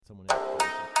someone in.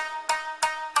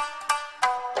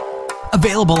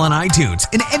 Available on iTunes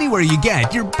and anywhere you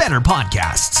get your better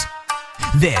podcasts.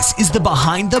 This is the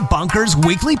Behind the Bunkers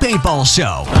Weekly Paintball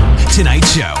Show.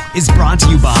 Tonight's show is brought to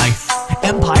you by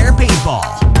Empire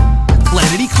Paintball,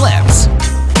 Planet Eclipse,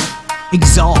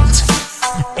 Exalt,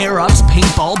 Air Ups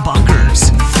Paintball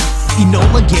Bunkers,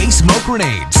 Enola Gay Smoke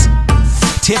Grenades,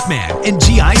 Tipman, and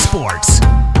GI Sports.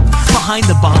 Behind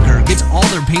the Bunker gets all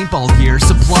their paintball gear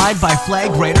supplied by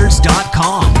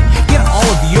FlagRaiders.com. Get all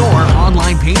of your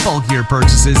online paintball gear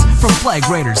purchases from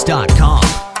FlagRaiders.com.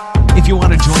 If you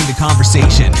want to join the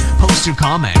conversation, post your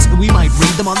comments and we might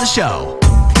read them on the show.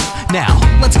 Now,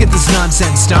 let's get this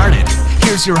nonsense started.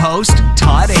 Here's your host,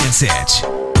 Todd Ansich.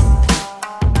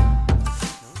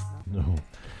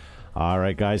 All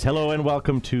right, guys. Hello and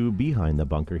welcome to Behind the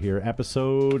Bunker here,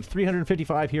 episode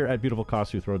 355 here at beautiful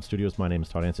Kossuth Road Studios. My name is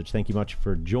Todd Ansich. Thank you much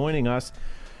for joining us.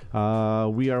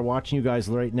 We are watching you guys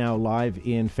right now live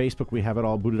in Facebook. We have it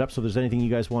all booted up, so if there's anything you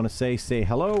guys want to say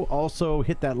hello. Also,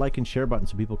 hit that like and share button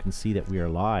so people can see that we are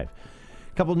live.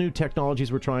 A couple new technologies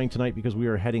we're trying tonight because we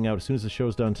are heading out as soon as the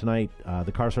show's done tonight.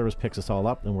 The car service picks us all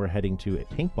up and we're heading to a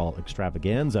paintball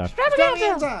extravaganza.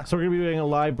 So we're going to be doing a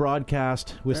live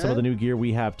broadcast with some of the new gear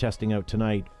we have testing out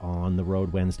tonight on the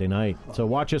road Wednesday night. So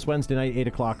watch us Wednesday night, 8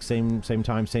 o'clock, same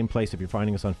time, same place. If you're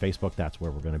finding us on Facebook, that's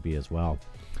where we're going to be as well.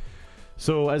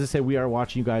 So as I say, we are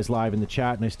watching you guys live in the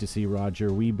chat. Nice to see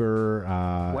Roger Weber.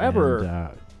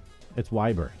 Weber. It's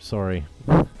Weiber, sorry.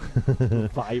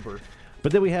 Viber.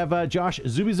 But then we have Josh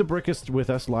Zuby Zabrickus with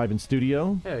us live in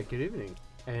studio. Yeah, good evening.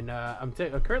 And I'm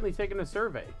currently taking a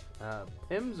survey.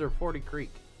 PIMS or 40 Creek?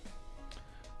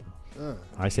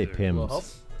 I say PIMS. Well,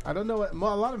 I don't know what.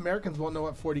 Well, a lot of Americans won't know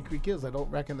what 40 Creek is. I don't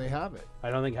reckon they have it. I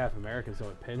don't think half Americans know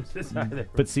what PIMS is either.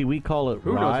 But see, we call it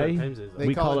Who knows rye. what PIMS is? They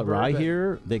We call it rye bourbon.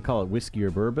 here. They call it whiskey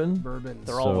or bourbon. Bourbons.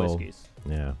 They're all whiskeys.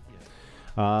 Yeah.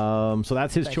 So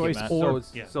that's his Thank you, choice.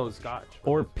 Matt. So is Scotch.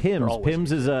 Or They're PIMS. all PIMS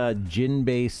whiskeys. is a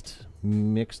gin-based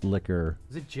mixed liquor.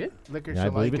 Is it gin? Liquor. Yeah, I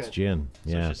believe it's gin. So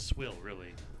Yeah. it's just swill, really.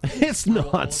 It's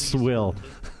not swill.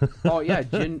 Oh yeah,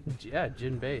 gin. Yeah,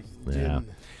 gin based. Yeah.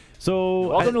 So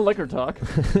Welcome to Liquor Talk.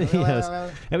 yes.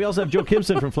 And we also have Joe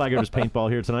Kimson from Flag Raiders Paintball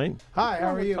here tonight. Hi,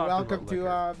 how are you? talking Welcome about to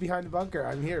liquor. Behind the Bunker.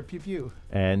 I'm here. Pew pew.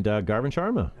 And Garvin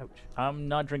Sharma. I'm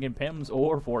not drinking PIMS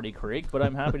or 40 Creek, but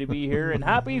I'm happy to be here. And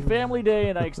happy Family Day,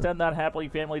 and I extend that happy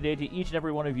Family Day to each and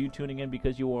every one of you tuning in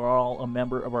because you are all a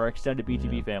member of our extended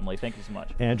BTB family. Thank you so much.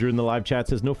 Andrew in the live chat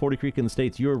says, no 40 Creek in the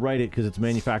States. You're right, because it's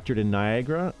manufactured in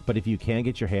Niagara. But if you can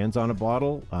get your hands on a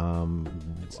bottle,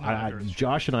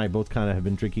 Josh and I both kind of have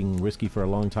been drinking whiskey for a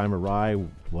long time, or rye,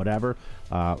 whatever.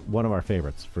 One of our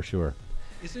favorites, for sure.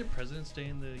 Isn't it President's Day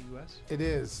in the U.S.? It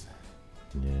is.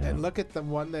 Yeah. And look at the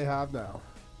one they have now.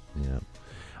 Yeah.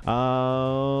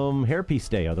 Hairpiece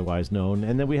Day, otherwise known.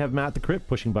 And then we have Matt the Crip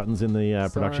pushing buttons in the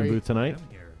production Sorry. booth tonight. I'm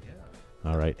here,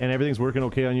 yeah. All right. And everything's working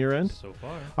okay on your end? So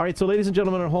far. All right, so ladies and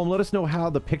gentlemen at home, let us know how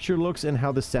the picture looks and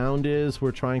how the sound is.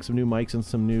 We're trying some new mics and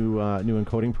some new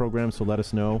encoding programs, so let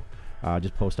us know.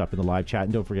 Just post up in the live chat,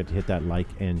 and don't forget to hit that like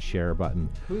and share button.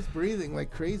 Who's breathing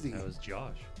like crazy? That was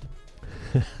Josh.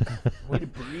 Way to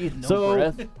breathe, no So-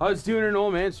 breath. I was doing an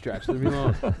old man stretch. Leave me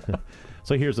alone.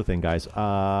 So here's the thing, guys.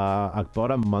 About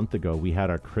a month ago, we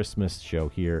had our Christmas show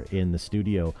here in the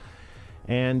studio.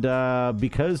 And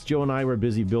because Joe and I were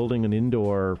busy building an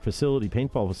indoor facility,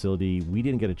 paintball facility, we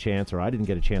didn't get a chance, or I didn't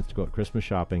get a chance to go out Christmas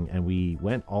shopping, and we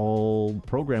went all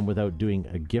program without doing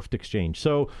a gift exchange.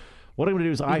 So what I'm going to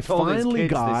do is I Told his finally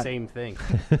kids got... the same thing.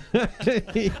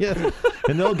 Yeah.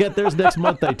 And they'll get theirs next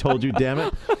month, I told you, damn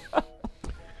it.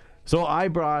 So I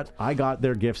got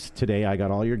their gifts today. I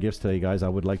got all your gifts today, guys. I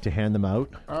would like to hand them out,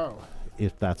 Oh.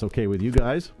 if that's okay with you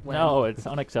guys. No, it's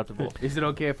unacceptable. Is it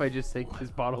okay if I just take this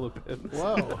bottle of PIMS?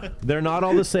 Whoa. They're not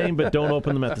all the same, but don't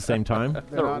open them at the same time.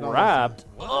 They're not all the wrapped.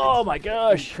 Oh my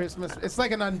gosh. Christmas. It's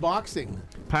like an unboxing.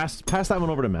 Pass that one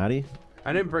over to Maddie.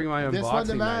 I didn't bring my This one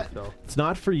to unboxing Matt? knife though. It's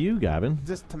not for you, Gavin.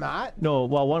 Just to Matt? No,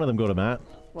 well, one of them go to Matt.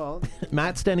 Well,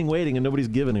 Matt's standing waiting, and nobody's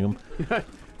giving him.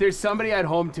 There's somebody at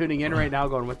home tuning in right now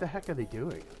going, what the heck are they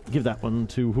doing? Give that one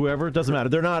to whoever. It doesn't matter.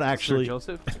 They're not Sir actually.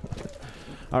 Joseph?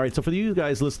 All right, so for you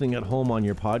guys listening at home on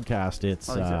your podcast, it's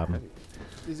Oh, these are heavy.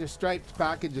 these are striped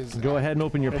packages. go ahead and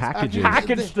open your packages.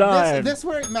 Package This, time. this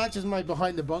where it matches my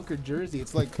Behind the Bunker jersey.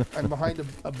 It's like I'm behind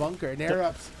a bunker. An Air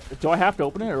Ups. Do I have to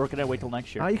open it, or can I wait till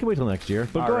next year? You can wait till next year,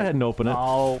 but All go right. ahead and open it.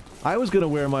 Oh, I was going to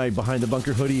wear my Behind the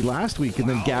Bunker hoodie last week, and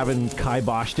then Gavin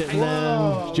kiboshed it, and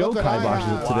Whoa, then Joe look what I kiboshed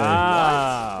have. it today.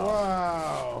 wow.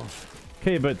 Wow.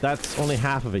 Okay, but that's only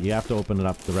half of it. You have to open it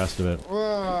up, the rest of it.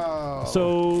 Whoa.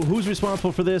 So, who's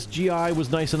responsible for this? GI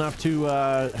was nice enough to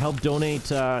help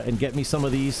donate and get me some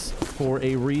of these for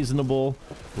a reasonable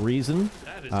reason.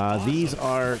 That is awesome. These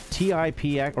are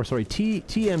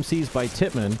TMCs by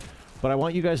Tippmann, but I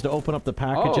want you guys to open up the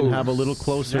package and Oh, have a little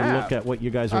closer snap. look at what you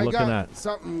guys are I looking got at.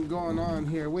 something going on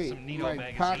here. Wait, Some Neo my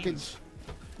magazines.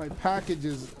 package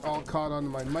is all caught onto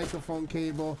my microphone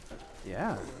cable.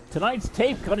 Yeah. Tonight's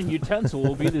tape cutting utensil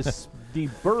will be the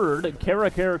bird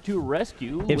Kara 2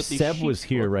 rescue. If with the Seb sheep was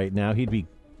here foot. right now, he'd be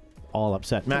all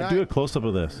upset. Matt, Can do I- a close-up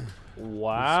of this.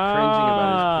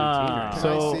 Wow. He's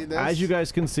Can I So, see this? as you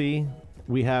guys can see,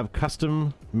 we have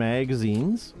custom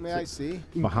magazines. May I see?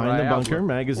 Behind the Right Bunker outlook.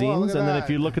 magazines, Whoa, look at and then that. if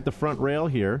you look at the front rail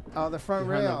here, Oh, the front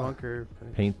Behind the rail. bunker.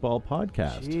 Paintball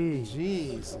Podcast.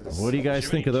 Jesus. What do you guys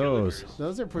think of those?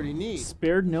 Those are pretty neat.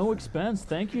 Spared no expense.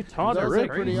 Thank you, Todd. Those are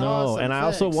Rick. pretty No, awesome. and I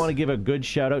also Thanks. want to give a good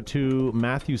shout out to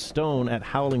Matthew Stone at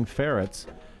Howling Ferrets.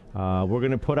 We're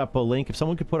going to put up a link. If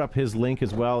someone could put up his link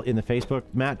as well in the Facebook.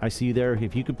 Matt, I see you there.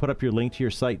 If you could put up your link to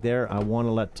your site there, I want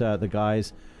to let the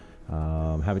guys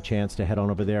have a chance to head on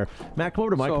over there. Matt, come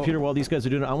over to my So- computer while these guys are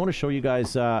doing it. I want to show you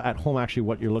guys at home actually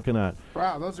what you're looking at.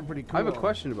 Wow, those are pretty cool. I have a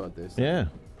question about this. Yeah.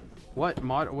 What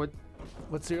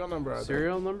What serial number are they?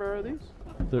 serial number are these?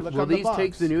 Look Will on the these box.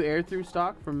 take the new air through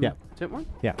stock from Yeah. Titmore?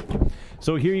 Yeah.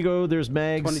 So here you go. There's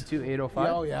mags. 22805.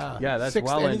 Oh, yeah. Yeah, that's Six-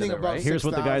 well into anything it, above right? Here's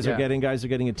what the guys 6,000. are getting. Guys are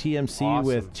getting a TMC Awesome.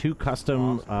 with 2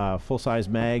 custom full-size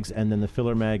mags and then the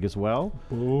filler mag as well.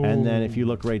 And then if you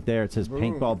look right there, it says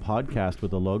Paintball Podcast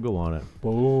with a logo on it.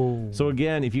 Boom. So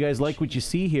again, if you guys like what you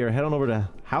see here, head on over to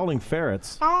Howling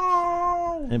Ferrets.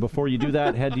 And before you do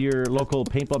that, head to your local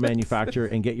paintball manufacturer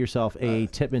and get yourself a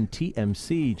Tippmann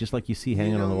TMC, just like you see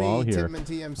hanging You know on the me, wall here. Tippmann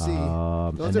TMC.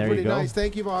 And Those there are you pretty go. nice.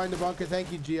 Thank you, Behind the Bunker.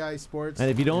 Thank you, GI Sports. And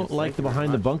if you don't like the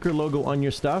Behind the Bunker logo on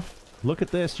your stuff, look at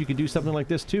this. You can do something like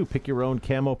this too. Pick your own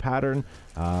camo pattern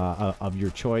of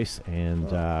your choice. And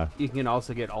You can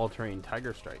also get all-terrain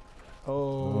Tiger Stripe.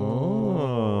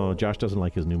 oh, Josh doesn't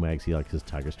like his new mags. He likes his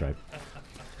Tiger Stripe.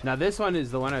 Now this one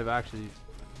is the one I've actually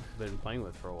been playing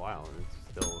with for a while, and it's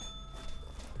still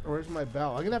Where's my bell?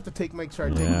 I'm going to have to make sure I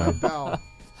take Yeah. my bell.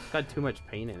 got too much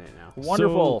paint in it now.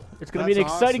 Wonderful. It's going to be an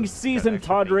That's exciting awesome. season,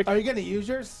 Todd Rick. Are you going to use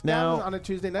yours Now- Gavin, on a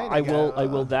Tuesday night? I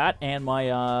will that and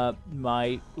my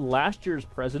my last year's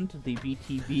present, the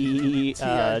BTB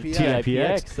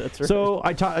TIPX. That's right. So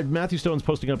Matthew Stone's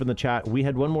posting up in the chat. We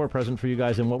had one more present for you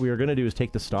guys, and what we were going to do is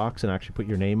take the stocks and actually put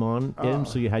your name on in,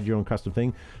 so you had your own custom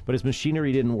thing. But his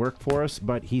machinery didn't work for us.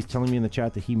 But he's telling me in the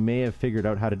chat that he may have figured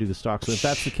out how to do the stocks. So if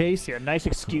that's the case, Here, nice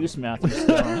excuse, Matthew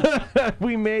Stone.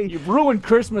 we may You've ruined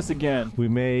Christmas again.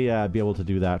 be able to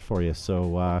do that for you.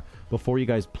 So before you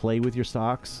guys play with your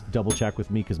stocks, double check with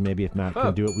me, because maybe if Matt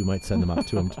can do it, we might send them up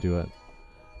to him to do it.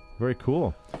 Very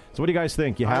cool. So what do you guys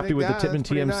think? You I happy think with the that's Tippmann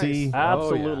pretty TMC? nice.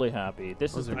 Absolutely happy.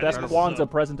 This is the best Kwanzaa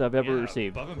present I've ever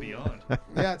received. Above and beyond.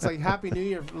 Yeah, it's like Happy New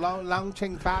Year, Long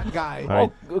Ching Fat Guy. All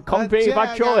right. Oh, Kung Pei Yeah,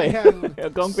 Pak Choi. yeah.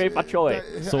 Kung Pei Pak Choi.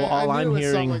 So I all knew I'm it was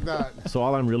something hearing, like that. so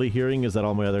all I'm really hearing is that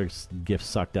all my other gifts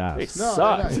sucked It ass. No,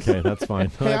 sucks. nice. Okay, that's fine.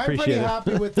 Hey, I I'm pretty appreciate it.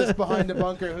 happy with this Behind the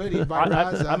Bunker hoodie by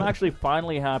Raza. I'm actually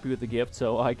finally happy with the gift,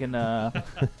 so I can.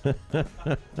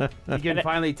 You can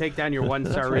finally take down your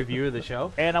 1-star review of the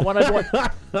show. And I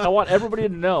want everybody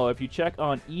to know, if you check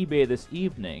on eBay this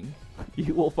evening,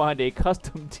 you will find a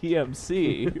custom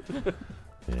TMC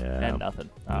Yeah. and nothing.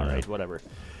 All right, whatever.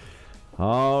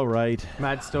 All right.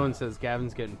 Matt Stone says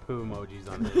Gavin's getting poo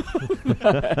emojis on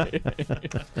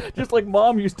this. Just like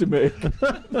Mom used to make.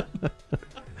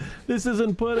 This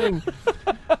isn't pudding.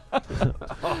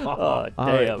 Oh, All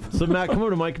right. damn. So, Matt, come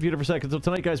over to my computer for a second. So,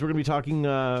 tonight, guys, we're going to be talking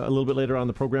a little bit later on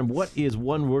the program. What is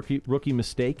one rookie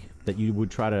mistake that you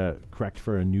would try to correct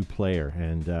for a new player?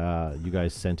 And you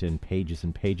guys sent in pages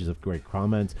and pages of great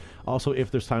comments. Also,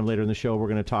 if there's time later in the show, we're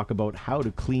going to talk about how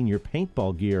to clean your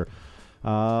paintball gear.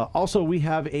 Also, we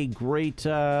have a great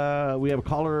we have a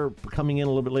caller coming in a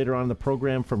little bit later on in the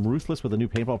program from Ruthless with a new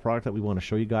paintball product that we want to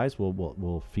show you guys.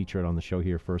 We'll feature it on the show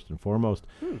here first and foremost.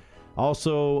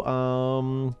 Also,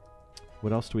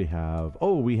 what else do we have?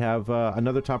 Oh, we have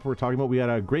another topic we're talking about. We had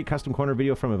a great custom corner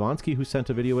video from Ivansky who sent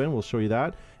a video in. We'll show you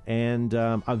that. And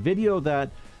a video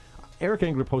that Eric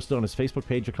Engler posted on his Facebook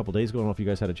page a couple days ago. I don't know if you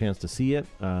guys had a chance to see it.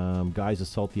 Guys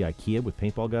assault the IKEA with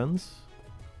paintball guns.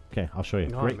 Okay, I'll show you.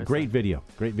 No, I missed Great that. video.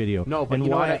 Great video. No, but And you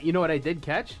know, why- you know what I did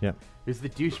catch? Yeah. Is the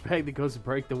douchebag that goes to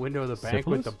break the window of the bank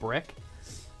with Syphilis? the brick.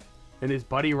 And his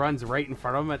buddy runs right in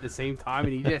front of him at the same time,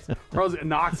 and he just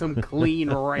knocks him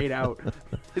clean right out.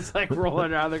 It's like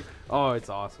rolling around there. Oh, it's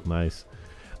awesome. Nice.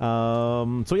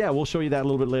 So yeah, we'll show you that a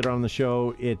little bit later on in the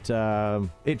show.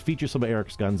 It features some of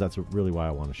Eric's guns. That's really why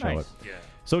I want to show it. Yeah.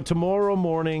 So tomorrow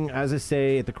morning, as I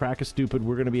say, at the crack of stupid,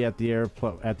 we're going to be at the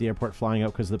airport flying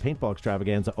out because the paintball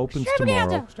extravaganza opens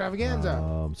tomorrow.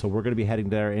 Extravaganza. So we're going to be heading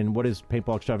there. And what is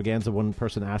paintball extravaganza? One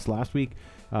person asked last week.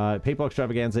 Paintball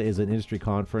extravaganza is an industry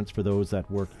conference for those that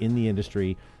work in the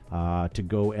industry to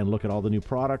go and look at all the new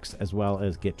products as well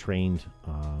as get trained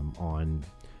on,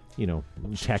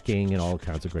 checking and all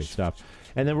kinds of great stuff.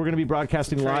 And then we're going to be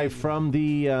broadcasting live from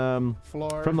the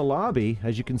Floor. from the lobby.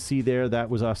 As you can see there, that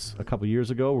was us a couple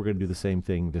years ago. We're going to do the same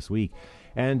thing this week.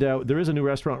 And there is a new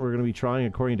restaurant we're going to be trying,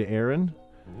 according to Aaron.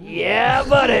 Yeah,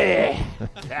 buddy.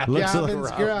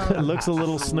 Gavin's Grill. Looks a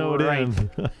little snowed in.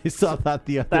 I saw that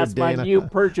the other That's day. my and I- new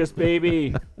purchase,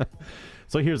 baby.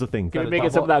 So here's the thing. Gonna a make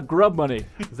it some of double- that grub money.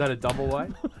 Is that a double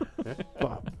wide?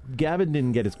 Gavin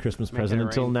didn't get his Christmas Make present it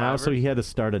until rain now, so fivers. he had to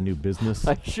start a new business.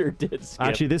 I sure did, Skip.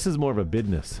 Actually, this is more of a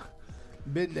business.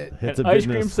 Bidden it. It's and a ice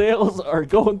cream business. sales are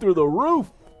going through the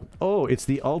roof. Oh, it's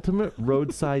the ultimate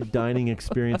roadside dining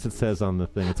experience, it says on the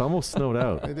thing. It's almost snowed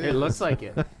out. It It is. looks like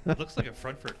it. It looks like a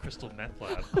front for a crystal meth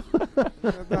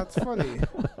lab. That's funny.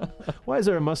 Why is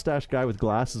there a mustache guy with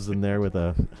glasses in there with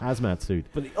a hazmat suit?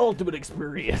 For the ultimate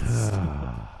experience.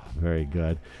 Very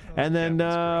good. And then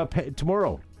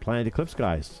tomorrow, Planet Eclipse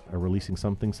guys are releasing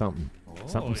something. Something.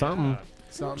 Something.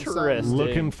 Interesting.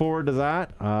 Looking forward to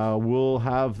that. We'll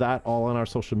have that all on our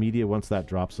social media once that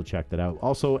drops, so check that out.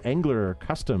 Also, Angler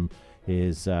Custom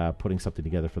is putting something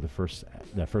together for the First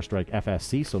Strike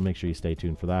FSC, so make sure you stay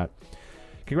tuned for that.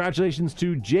 Congratulations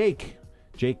to Jake.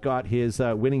 Jake got his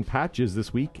winning patches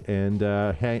this week and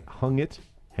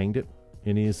hanged it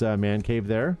in his man cave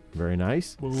there. Very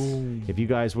nice. Boom. If you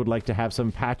guys would like to have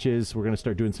some patches, we're going to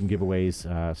start doing some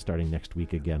giveaways starting next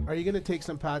week again. Are you going to take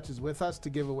some patches with us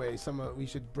to give away? We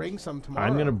should bring some tomorrow.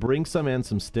 I'm going to bring some and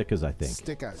some stickers, I think.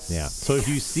 Stick us. Yeah. So if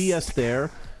you see us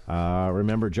there,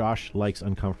 remember Josh likes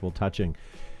uncomfortable touching.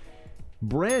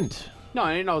 Brent. No,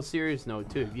 in all serious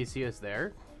note, too, if you see us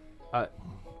there,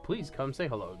 please come say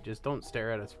hello. Just don't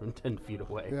stare at us from 10 feet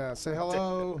away. Yeah, say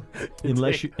hello.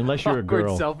 Unless you're a Awkward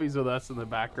girl. selfies with us in the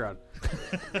background.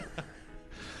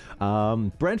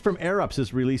 Brent from Air Ups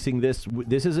is releasing this.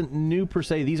 This isn't new per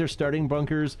se. These are starting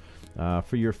bunkers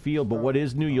for your field. But what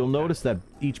is new, you'll notice that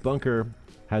each bunker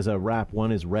has a wrap.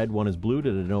 One is red, one is blue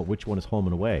to denote which one is home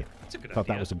and away. That's a good Thought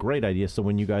idea. that was a great idea. So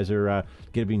when you guys are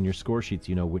giving your score sheets,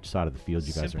 you know which side of the field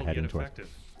you guys Simple are heading yet towards. effective.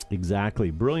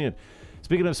 Exactly. Brilliant.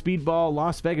 Speaking of Speedball,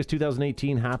 Las Vegas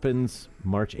 2018 happens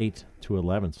March 8th to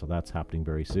 11th, so that's happening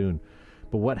very soon.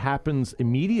 But what happens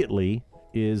immediately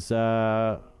is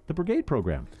the Brigade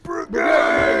program.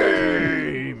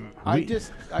 I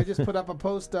just put up a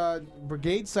post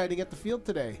Brigade sighting at the field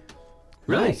today.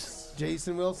 Nice.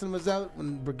 Jason Wilson was out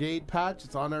when Brigade patch.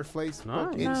 It's on our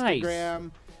Facebook, Nice.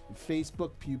 Instagram,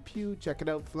 Facebook. Pew pew. Check it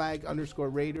out.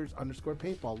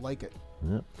 Flag_Raiders_paintball. Like it.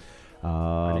 Yep.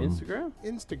 On Instagram?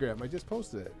 Instagram. I just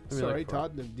posted it. me Sorry, look for it.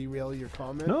 Todd, to derail your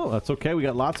comment. No, that's okay. We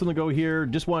got lots on the go here.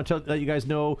 Just want to let you guys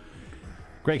know,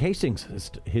 Greg Hastings,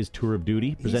 his tour of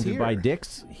duty, presented by here.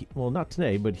 Dix. Well, not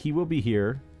today, but he will be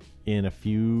here in a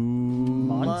few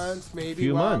Months, maybe.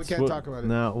 Few Well, months. we can't talk about it.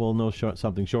 No, we'll know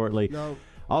something shortly. No.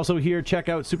 Also here, check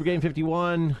out Super Game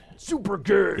 51 Super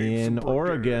good. in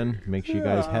Oregon. Make sure you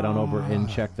guys head on over and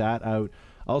check that out.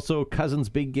 Also, Cousins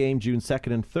Big Game, June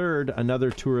 2nd and 3rd, another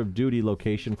tour of duty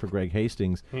location for Greg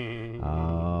Hastings.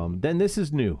 Then this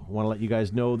is new. I want to let you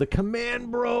guys know the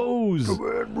Command Bros.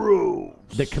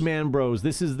 The Command Bros.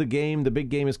 This is the game. The big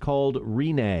game is called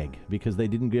Renag because they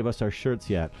didn't give us our shirts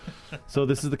yet. So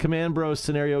this is the Command Bros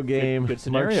scenario game. Good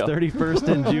scenario. March 31st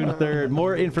and June 3rd.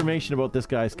 More information about this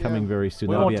guy's coming very soon.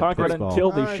 We That'll won't be at talk about it Pittsball.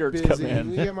 until these I'm shirts busy. come in.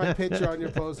 You get my picture on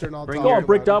your poster and I'll talk Go on, about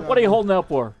Brick it. Dump. What are you holding out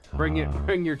for? Bring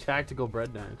your tactical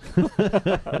bread knives.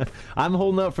 I'm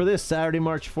holding out for this Saturday,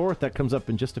 March 4th. That comes up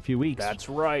in just a few weeks. That's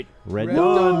right. Red Red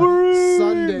Dawn. Dawn,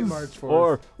 Sunday, March 4th.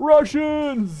 Or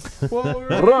Russians.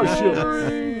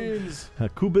 Russians.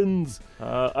 Cubans.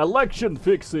 Election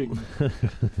fixing.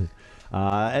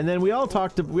 And then we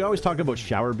always talk about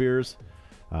shower beers.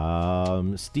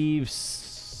 Steve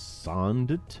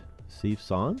Sond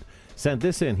sent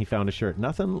this in. He found a shirt.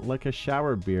 Nothing like a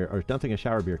shower beer, or nothing a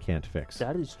shower beer can't fix.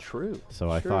 That is true. So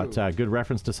I True. thought good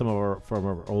reference to some of our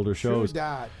older True shows.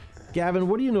 dat. Gavin,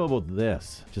 what do you know about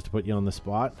this? Just to put you on the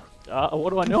spot. What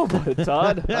do I know about it,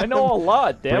 Todd? I know a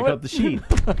lot, damn Break it. up the sheet.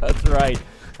 That's right.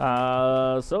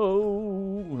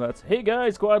 So that's hey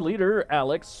guys, squad leader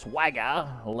Alex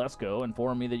Swagga Lesko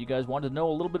informed me that you guys wanted to know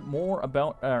a little bit more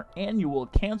about our annual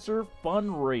cancer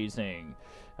fundraising.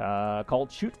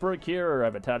 called Shoot for a Cure.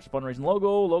 I've attached a fundraising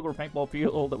logo for paintball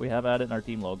field that we have added in our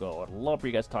team logo. I'd love for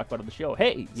you guys to talk about it on the show.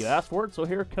 Hey, you asked for it, so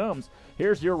here it comes.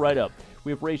 Here's your write-up.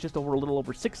 We've raised just a little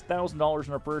over $6,000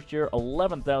 in our first year,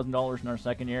 $11,000 in our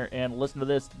second year, and listen to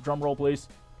this. Drum roll, please.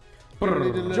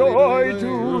 Joy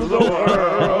to the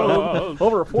world.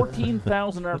 Over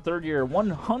 14,000 in our third year.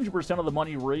 100% of the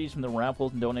money raised from the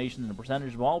raffles and donations and a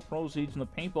percentage of all proceeds from the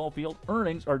paintball field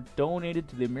earnings are donated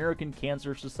to the American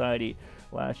Cancer Society.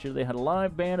 Last year they had a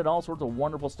live band and all sorts of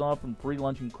wonderful stuff, and free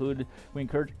lunch included. We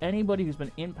encourage anybody who's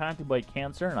been impacted by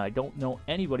cancer, and I don't know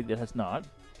anybody that has not,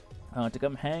 to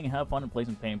come hang, have fun, and play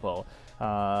some paintball.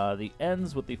 The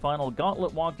ends with the final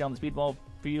gauntlet walk down the speedball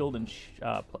field, and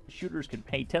shooters can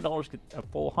pay $10 a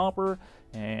full hopper,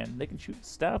 and they can shoot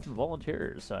staff and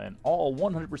volunteers. And all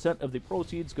 100% of the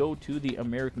proceeds go to the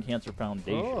American Cancer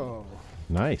Foundation. Oh.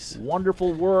 Nice.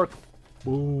 Wonderful work.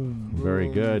 Boom. Very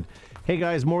good. Hey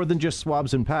guys, more than just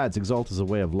swabs and pads, Exalt is a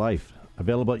way of life.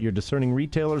 Available at your discerning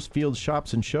retailers, fields,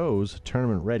 shops, and shows.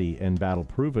 Tournament ready and battle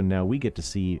proven. Now we get to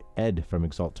see Ed from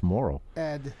Exalt tomorrow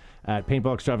Ed. at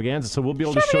Paintball Extravaganza. So we'll be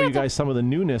able to show you guys some of the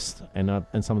newness and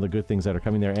some of the good things that are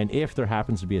coming there. And if there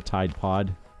happens to be a Tide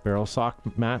Pod barrel sock,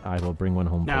 Matt, I will bring one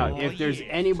home Now, for you. if there's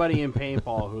anybody in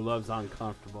paintball who loves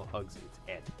uncomfortable hugs, it's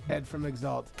Ed. Ed from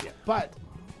Exalt. Yeah. But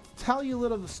tell you a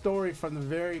little of the story from the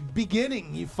very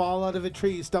beginning. You fall out of a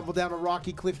tree, you stumble down a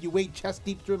rocky cliff, you wade chest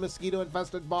deep through a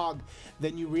mosquito-infested bog.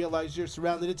 Then you realize you're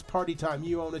surrounded. It's party time.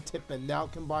 You own a Tippmann, now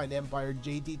combined Empire,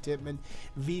 JT Tippmann,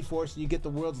 V-Force, and you get the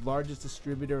world's largest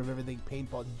distributor of everything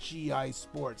paintball, GI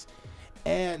Sports.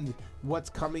 And what's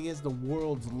coming is the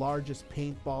world's largest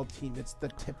paintball team. It's the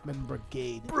Tippmann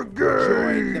Brigade.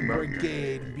 Join the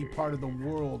brigade and be part of the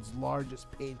world's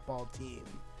largest paintball team.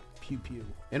 Pew pew.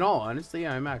 In all honesty,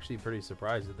 I'm actually pretty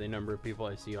surprised at the number of people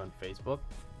I see on Facebook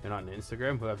and on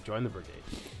Instagram who have joined the brigade.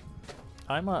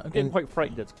 I'm getting quite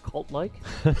frightened. It's cult-like.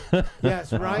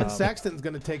 Yes, Ryan Sexton's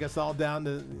going to take us all down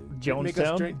to make us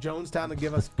Jonestown? drink Jonestown and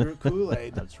give us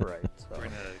Kool-Aid. That's right. We're going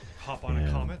to hop on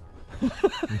a comet.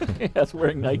 Yes,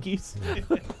 wearing Nikes.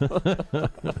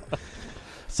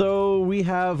 So we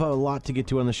have a lot to get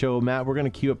to on the show. Matt, we're going to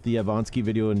queue up the Avonsky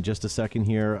video in just a second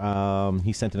here.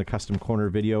 He sent in a custom corner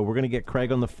video. We're going to get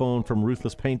Craig on the phone from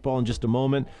Ruthless Paintball in just a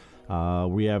moment.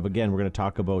 We're going to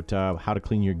talk about how to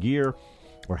clean your gear,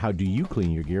 or how do you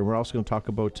clean your gear. We're also going to talk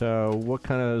about what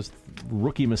kind of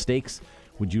rookie mistakes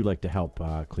would you like to help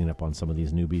clean up on some of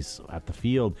these newbies at the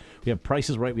field. We have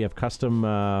prices right. We have custom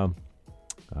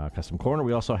corner.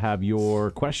 We also have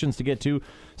your questions to get to.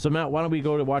 So Matt, why don't we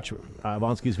go to watch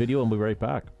Avonsky's video and we'll be right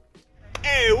back.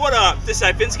 Hey, what up? This is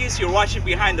Ivinskis. You're watching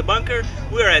Behind the Bunker.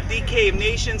 We're at DK of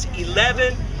Nations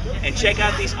 11, and check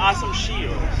out these awesome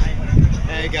shields.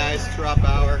 Hey guys, it's Rob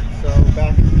Bauer. So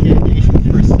back at DK of Nations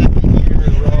for a second year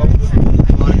in a row.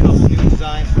 We want a couple new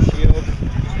designs for Shield.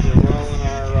 We're rolling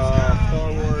our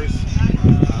Star Wars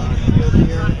Shield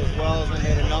here, as well as I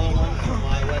made another one for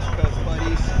my West Coast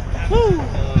buddies. Woo!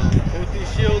 Both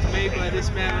these shields made by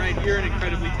this man right here, an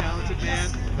incredibly talented man.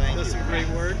 Thank Does you. some great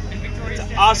work. It's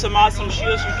awesome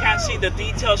shields. You can't see the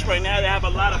details right now. They have a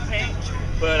lot of paint.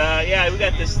 But yeah, we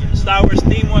got this Star Wars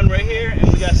theme one right here,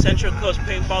 and we got Central Coast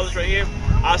paintballers right here.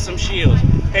 Awesome shields.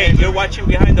 Hey, you're watching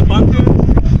Behind the Bunker?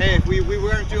 Hey, if we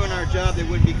weren't doing our job, they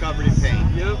wouldn't be covered in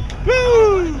paint. Yep.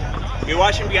 Woo! You're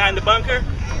watching Behind the Bunker?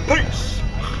 Peace!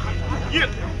 Yeah.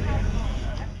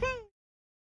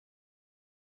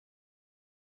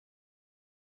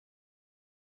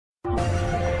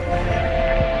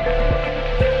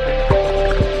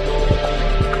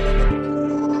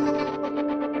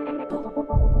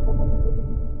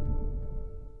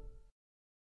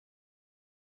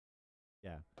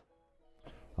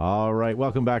 All right,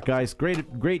 welcome back, guys.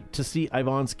 Great to see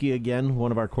Ivonsky again,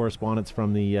 one of our correspondents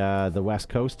from the West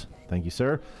Coast. Thank you,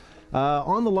 sir.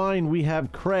 On the line, we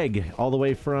have Craig, all the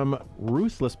way from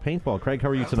Ruthless Paintball. Craig, how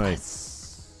are you tonight?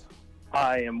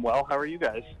 I am well. How are you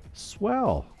guys?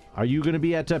 Swell. Are you going to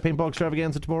be at Paintball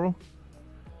Extravaganza tomorrow?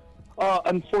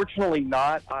 Unfortunately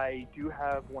not. I do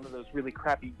have one of those really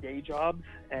crappy day jobs,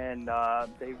 and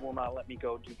they will not let me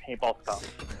go do paintball stuff.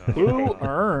 Who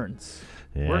earns?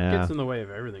 Yeah. Work gets in the way of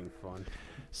everything fun.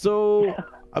 So,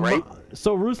 Right.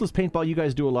 So Ruthless Paintball, you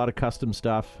guys do a lot of custom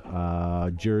stuff,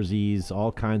 jerseys,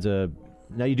 all kinds of.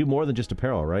 Now you do more than just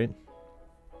apparel, right?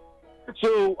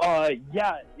 So,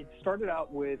 yeah, it started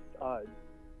out with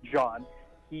John.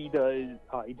 He did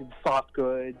soft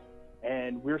goods,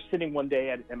 and we were sitting one day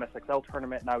at an MSXL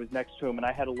tournament, and I was next to him, and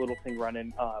I had a little thing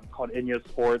running called Enya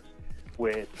Sports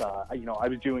with, I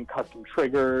was doing custom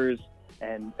triggers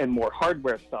and more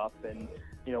hardware stuff, and,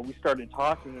 we started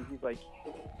talking, and he's like,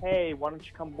 hey, why don't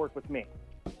you come work with me?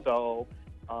 So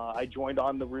I joined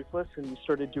on the Ruthless and we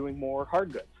started doing more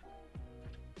hard goods.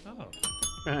 Oh.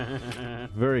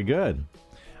 Very good.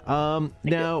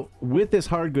 Now, with this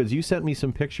hard goods, you sent me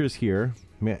some pictures here.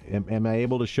 Am I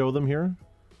able to show them here?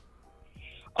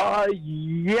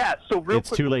 Yeah. So real It's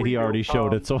quick too late. before He you go, already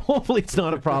showed it, so hopefully it's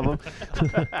not a problem.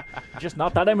 Just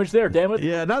not that image there, damn it.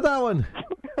 Yeah, not that one.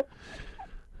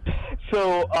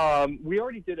 So we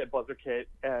already did a buzzer kit,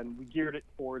 and we geared it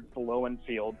towards the low-end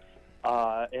field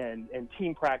and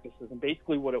team practices. And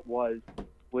basically what it was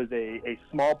a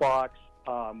small box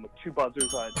with two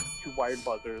buzzers on two wired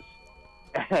buzzers,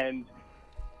 and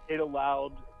it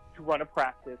allowed to run a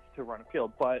practice, to run a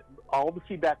field. But all the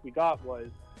feedback we got was,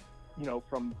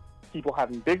 from people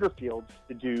having bigger fields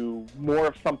to do more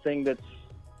of something that's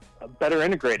better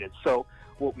integrated. So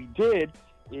what we did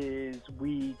is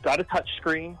we got a touch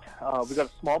screen, we got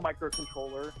a small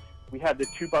microcontroller, we had the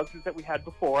two buzzers that we had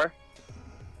before,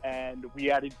 and we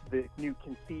added the new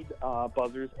Concede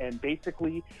buzzers, and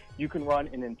basically you can run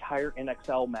an entire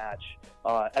NXL match,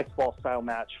 X-Ball style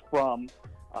match from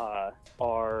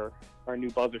our new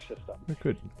buzzer system.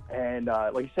 Good. And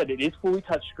like I said, it is fully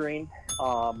touchscreen.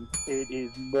 It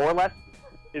is more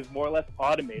or less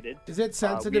automated. Is it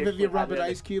sensitive if you rub an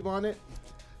ice cube on it?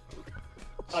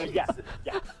 Yeah.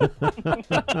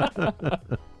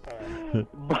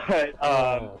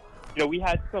 But we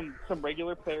had some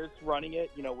regular players running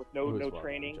it, with no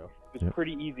training. It was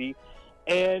pretty easy.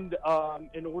 And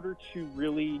in order to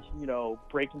really,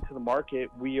 break into the market,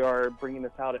 we are bringing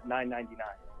this out at $9.99.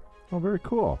 Oh, very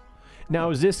cool. Now,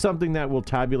 is this something that will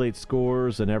tabulate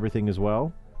scores and everything as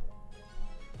well?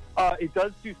 It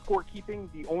does do scorekeeping.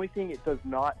 The only thing it does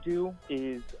not do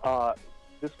is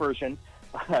this version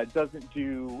doesn't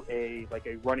do a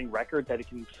running record that it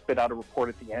can spit out a report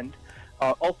at the end.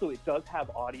 Also, it does have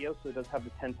audio, so it does have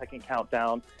the 10-second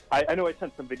countdown. I know I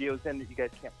sent some videos in that you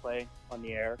guys can't play on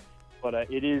the air, but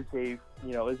it is a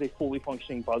fully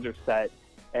functioning buzzer set,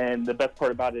 and the best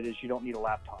part about it is you don't need a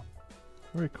laptop.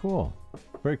 Very cool.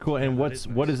 Very cool. And what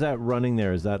is that running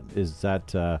there? Is that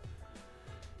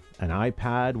an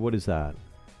iPad? What is that?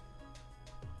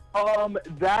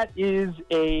 That is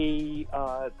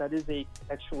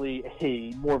actually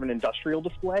a more of an industrial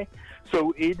display.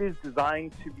 So it is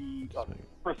designed to be.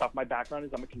 First off, my background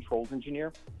is I'm a controls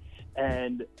engineer,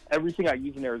 and everything I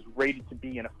use in there is rated to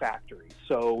be in a factory.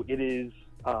 So it is.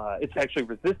 It's actually a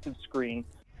resistive screen.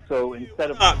 So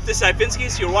instead of this is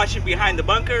Ipinskis, you're watching Behind the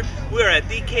Bunker. We're at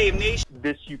DK Nation.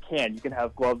 This you can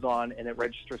have gloves on, and it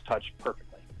registers touch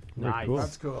perfectly. Nice. Cool.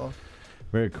 That's cool.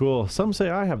 Very cool. Some say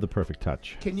I have the perfect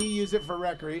touch. Can you use it for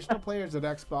recreational players at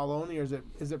X-Ball only, or is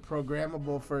it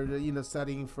programmable for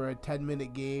setting for a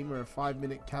 10-minute game or a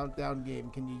 5-minute countdown game?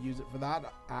 Can you use it for that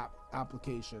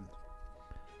application?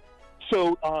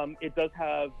 So it does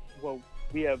have. Well,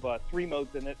 we have 3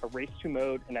 modes in it: a Race 2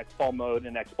 mode, an X-Ball mode,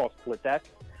 and an X-Ball split deck.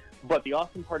 But the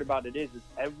awesome part about it is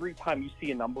every time you see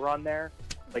a number on there,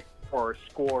 or a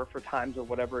score for times or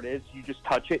whatever it is, you just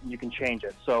touch it and you can change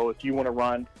it. So if you want to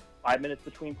run 5 minutes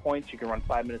between points, you can run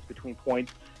 5 minutes between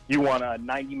points. You want a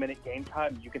 90-minute game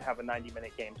time, you can have a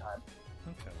 90-minute game time.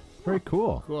 Okay. Very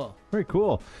cool. Cool. Very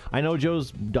cool. I know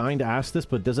Joe's dying to ask this,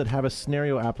 but does it have a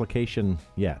scenario application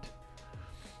yet?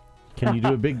 Can you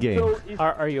do a big game? So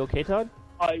Are you okay, Todd?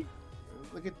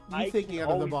 Look at you thinking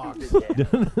out of the box.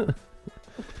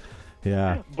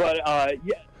 Yeah. But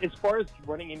as far as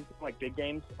running anything like big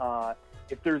games,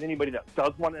 if there's anybody that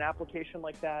does want an application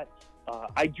like that,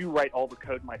 I do write all the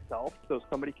code myself. So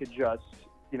somebody could just,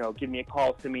 give me a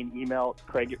call, send me an email. It's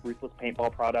Craig at Ruthless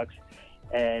Paintball Products,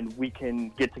 and we can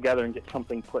get together and get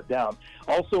something put down.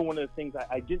 Also, one of the things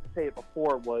I didn't say it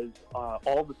before was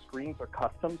all the screens are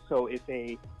custom. So if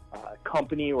a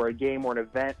company or a game or an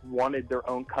event wanted their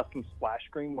own custom splash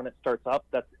screen when it starts up,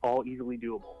 that's all easily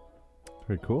doable.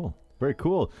 Very cool. Very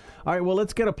cool. All right, well,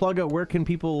 let's get a plug out. Where can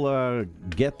people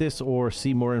get this or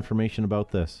see more information about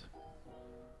this?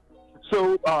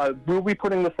 So we'll be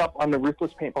putting this up on the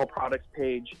Ruthless Paintball Products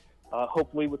page,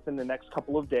 hopefully within the next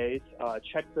couple of days.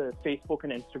 Check the Facebook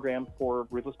and Instagram for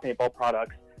Ruthless Paintball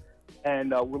Products. And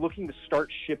we're looking to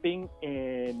start shipping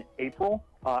in April.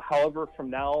 However, from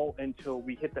now until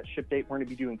we hit that ship date, we're going to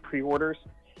be doing pre-orders,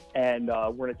 and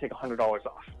we're going to take $100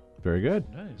 off. Very good.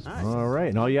 Nice. All right.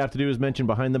 And all you have to do is mention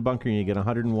Behind the Bunker and you get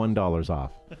 $101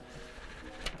 off.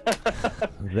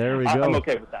 There we go. I'm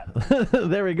okay with that.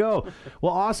 There we go.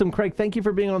 Well, awesome, Craig. Thank you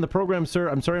for being on the program, sir.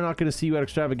 I'm sorry I'm not going to see you at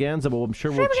Extravaganza, but I'm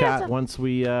sure we'll chat once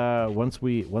we are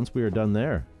done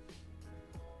there.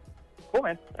 Cool,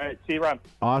 man. All right, see you around.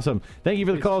 Awesome. Thank you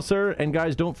for the call, sir. And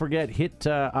guys, don't forget, hit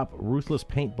up Ruthless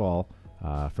Paintball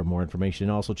for more information.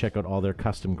 And also check out all their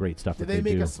custom great stuff Did that they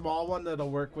make do. a small one that'll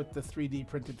work with the 3D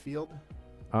printed field?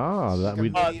 Ah, that we.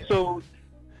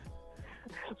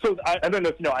 So I don't know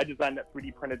if you know, I designed that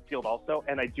 3D printed field also,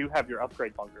 and I do have your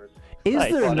upgrade bunkers. Is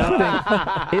Nice. there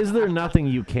nothing? Is there nothing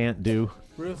you can't do?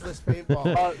 Ruthless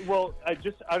Paintball. Well, I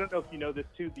don't know if you know this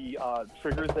too. The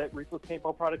triggers that Ruthless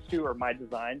Paintball products do are my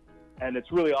design, and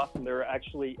it's really awesome. They're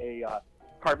actually a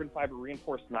carbon fiber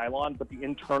reinforced nylon, but the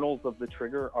internals of the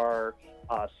trigger are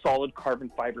solid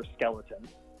carbon fiber skeleton.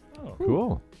 Oh,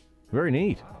 cool. Very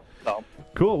neat. So,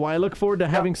 Cool. Well, I look forward to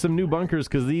having some new bunkers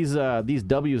because these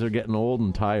W's are getting old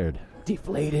and tired.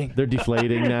 Deflating. They're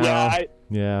deflating now.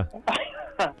 Yeah,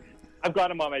 I've got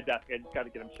them on my desk. I just got to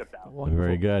get them shipped out.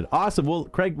 Very good. Awesome. Well,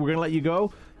 Craig, we're going to let you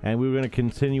go, and we're going to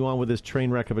continue on with this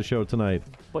train wreck of a show tonight.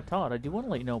 But Todd, I do want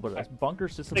to let you know about a bunker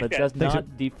system that Thanks, does Thanks,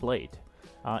 not deflate.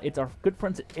 It's our good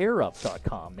friends at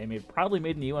AirUp.com. They made proudly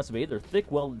made in the US of A. They're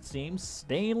thick welded seams,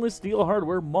 stainless steel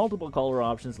hardware, multiple color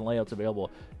options and layouts available.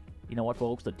 You know what,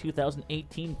 folks? The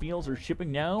 2018 Fields are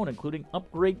shipping now, and including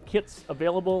upgrade kits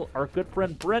available. Our good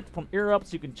friend Brent from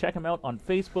AirUps, you can check him out on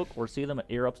Facebook or see them at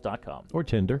AirUps.com. Or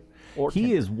Tinder. He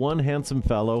Tinder. is one handsome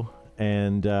fellow,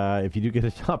 and if you do get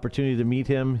an opportunity to meet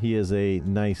him, he is a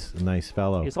nice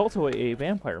fellow. He's also a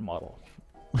vampire model.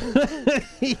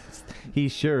 He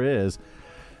sure is.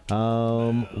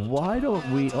 Why don't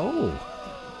we... Oh,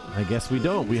 I guess we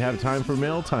don't. We have time for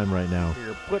mail time right now.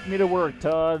 You're putting me to work,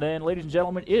 Todd. And ladies and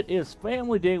gentlemen, it is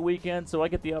Family Day weekend, so I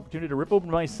get the opportunity to rip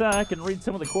open my sack and read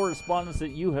some of the correspondence that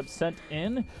you have sent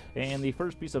in. And the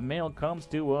first piece of mail comes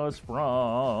to us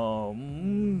from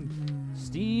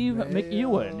Steve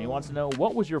McEwen. He wants to know,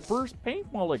 what was your first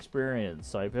paintball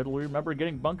experience? I vividly remember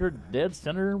getting bunkered dead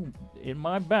center in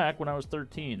my back when I was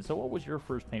 13. So what was your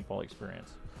first paintball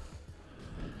experience?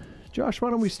 Josh, why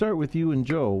don't we start with you and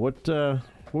Joe? What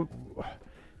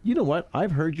you know what?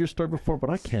 I've heard your story before, but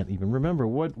I can't even remember.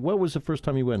 What was the first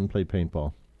time you went and played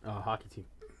paintball? Hockey team.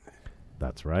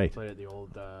 That's right. Played at the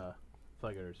old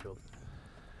Flag Riders Field.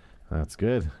 That's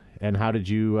good. And how did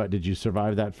you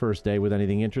survive that first day with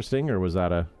anything interesting, or was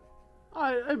that a...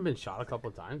 I've been shot a couple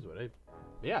of times, but I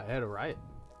had a riot.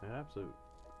 An absolute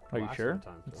Are you blast sure? of a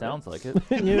time. It sounds like it.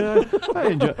 Yeah,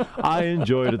 I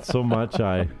enjoyed it so much.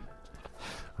 I'm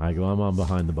on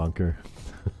behind the bunker.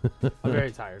 I'm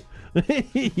very tired.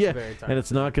 Yeah, Very tired. and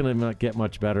it's not going to get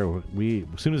much better. As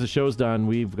soon as the show's done,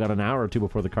 we've got an hour or two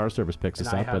before the car service picks And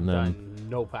us I up, have and then done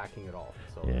no packing at all.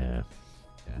 So yeah,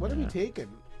 What have you taken?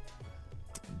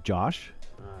 Josh.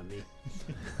 Me.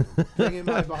 Bringing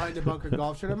my behind the bunker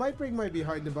golf shirt. I might bring my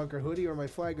behind the bunker hoodie or my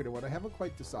flag or what. I haven't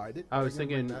quite decided. I was I'm gonna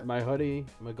bring thinking that. my hoodie,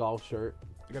 my golf shirt,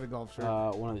 I got a golf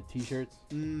shirt. one of the T-shirts,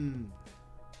 Mm.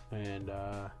 and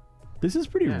This is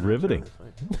pretty yeah, no, riveting.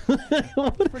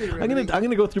 Pretty I'm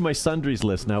gonna go through my sundries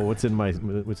list now. What's in my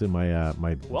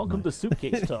my Welcome to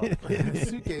Suitcase Talk.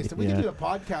 Suitcase. We Yeah. can do a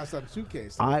podcast on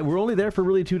suitcase. We're only there for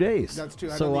really 2 days. That's true.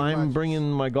 I don't So need I'm much.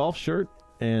 bringing my golf shirt,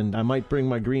 and I might bring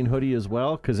my green hoodie as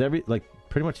well, because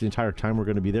pretty much the entire time we're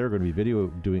going to be there, we're going to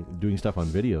be doing stuff on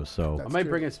video. So That's I might true.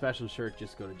 bring a special shirt.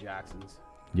 Just go to Jackson's.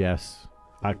 yes,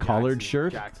 a collared Jackson's-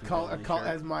 shirt. Jackson's only shirt.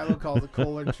 As Milo calls it,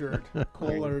 collared shirt.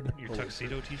 Collared. Your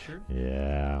tuxedo T-shirt.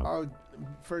 Yeah. Oh,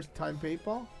 first time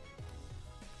paintball?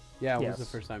 Yeah, when Yes. was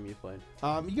the first time you played?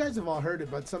 You guys have all heard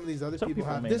it, but some of these other Some people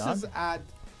people have. may This not. is at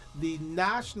the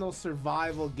National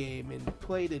Survival Game and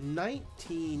played in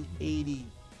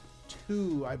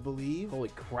 1982, I believe. Holy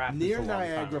crap! Near that's a long time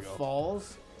Niagara ago.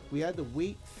 Falls. We had to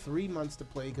wait 3 months to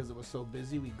play because it was so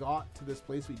busy. We got to this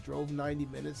place. We drove 90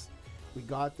 minutes. We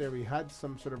got there. We had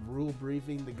some sort of rule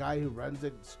briefing. The guy who runs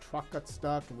it, his truck got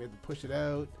stuck, and we had to push it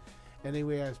out.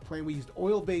 Anyway, I was playing. We used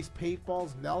oil-based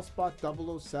paintballs, Nelspot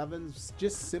 007s,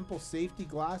 just simple safety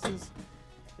glasses,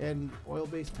 and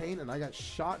oil-based paint. And I got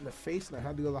shot in the face, and I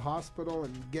had to go to the hospital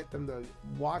and get them to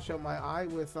wash out my eye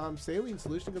with saline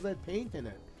solution because I had paint in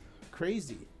it.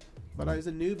 Crazy. But I was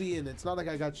a newbie, and it's not like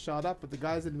I got shot up, but the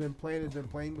guys that had been playing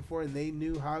before, and they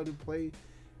knew how to play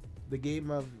the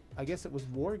game of, I guess it was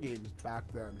War Games back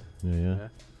then. Yeah.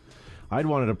 I'd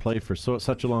wanted to play for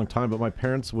such a long time, but my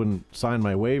parents wouldn't sign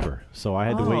my waiver, so I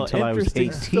had to wait till I was 18.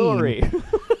 Interesting story.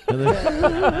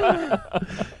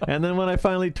 And then when I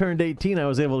finally turned 18, I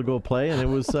was able to go play, and it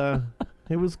was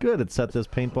good. It set this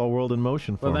paintball world in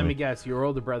motion for Well, let me. me guess. Your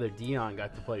older brother Dion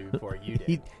got to play before you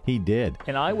did. He did.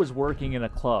 And I was working in a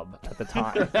club at the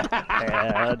time.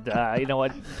 And you know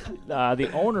what? The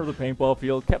owner of the paintball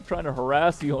field kept trying to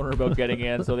harass the owner about getting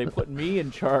in, so they put me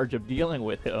in charge of dealing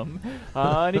with him.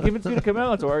 And he convinced me to come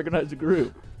out to organize a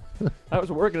group. I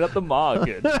was working at the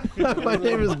Morgan. My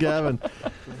name is Gavin.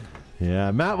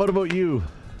 Yeah. Matt, what about you?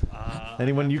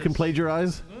 Anyone you can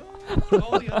plagiarize?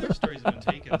 All the other stories have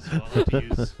been taken, so I'll have to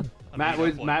use. a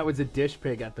made-up one. Matt was a dish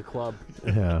pig at the club.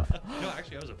 Yeah. No,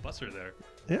 actually, I was a busser there.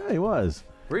 Yeah, he was.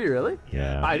 Were you really?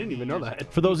 Yeah. I didn't even know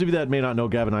that. For those of you that may not know,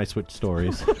 Gavin and I switched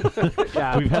stories.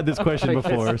 Yeah. We've had this question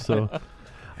before, so.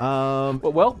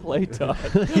 Well played, Todd.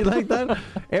 You like that?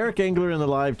 Eric Engler in the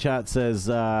live chat says,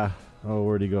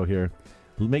 where'd he go here?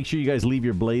 Make sure you guys leave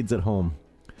your blades at home.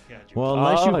 Yeah, Well,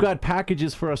 unless you've got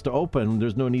packages for us to open,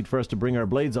 there's no need for us to bring our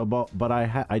blades out. But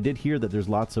I did hear that there's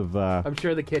lots of... I'm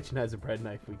sure the kitchen has a bread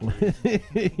knife we can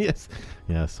use.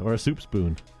 yes, or a soup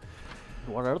spoon.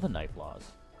 What are the knife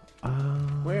laws?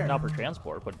 Where? Not for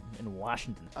transport, but in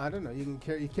Washington. I don't know. You can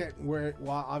carry. You can't wear it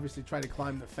while obviously try to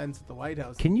climb the fence at the White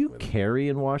House. Can you with it. carry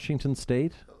in Washington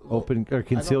State? Open or I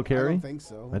conceal carry? I don't think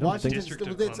so. I don't Washington, think District of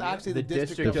it's Columbia? actually The the District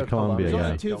District of of Columbia, There's yeah.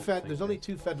 only two Don't think There's so. only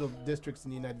two federal districts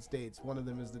in the United States. One of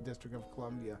them is the District of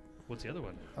Columbia. What's the other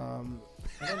one? I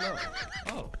don't know.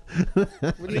 Oh,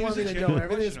 What do you want me to know?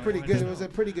 Everything is pretty good. It was a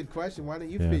pretty good question. Why don't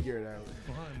you Yeah. figure it out?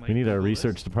 well, I might We need our Google this.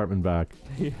 research department back.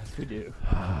 Yes, we do.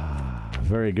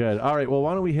 Very good. All right, well,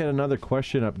 why don't we hit another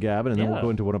question up, Gavin, and then we'll Yeah. go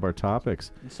into one of our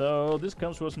topics. So this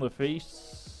comes to us from the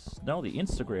the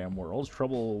Instagram world.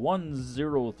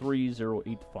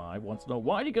 Trouble103085 wants to know,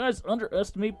 why do you guys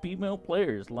underestimate female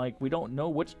players? Like, we don't know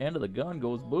which end of the gun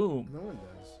goes boom. No one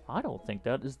does. I don't think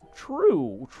that is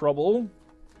true, Trouble.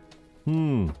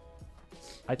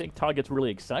 I think Todd gets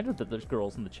really excited that there's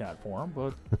girls in the chat forum,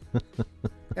 but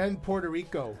And Puerto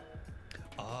Rico,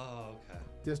 Oh, okay.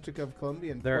 District of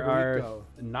Columbia, and There Puerto are Rico.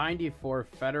 94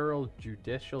 federal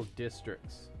judicial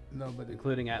districts, No, but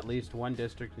including at least one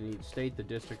district in each state, the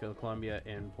District of Columbia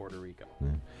and Puerto Rico.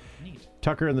 neat.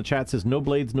 Tucker in the chat says, no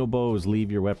blades, no bows.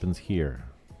 Leave your weapons here.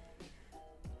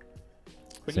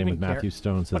 But Same even with Matthew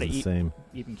Stone says but the same.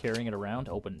 Even carrying it around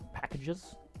to open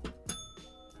packages?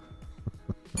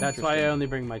 That's why I only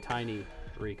bring my tiny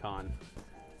recon.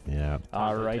 Yeah.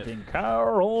 All right, then.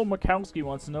 Carl Makowski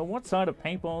wants to know, what side of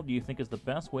paintball do you think is the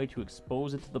best way to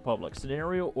expose it to the public?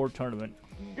 Scenario or tournament?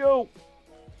 Go!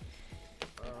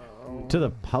 To the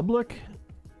public,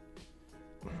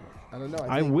 I don't know.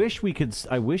 I wish we could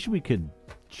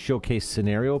showcase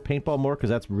scenario paintball more, because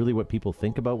that's really what people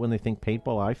think about when they think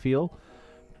paintball, I feel.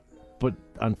 But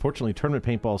unfortunately, tournament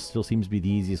paintball still seems to be the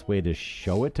easiest way to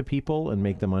show it to people and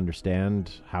make them understand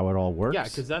how it all works. Yeah,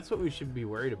 because that's what we should be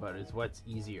worried about, is what's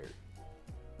easier.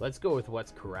 Let's go with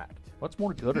what's correct. What's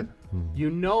more gooder?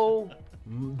 You know,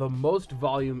 the most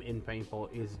volume in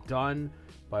paintball is done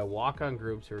by walk-on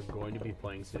groups who are going to be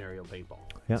playing scenario paintball.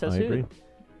 Yeah, Says I who? agree.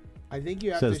 I think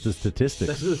you have Says to the statistics.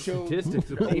 That's the show- statistics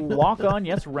of paintball. Walk on,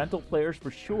 yes, rental players for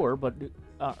sure, but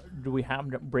do we have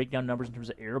breakdown numbers in terms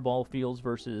of airball fields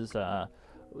versus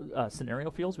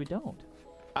scenario fields? We don't.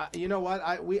 You know what?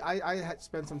 I had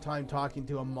spent some time talking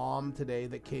to a mom today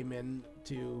that came in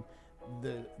to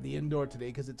the indoor today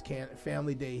because it's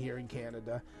family day here in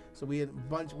Canada. So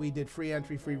we did free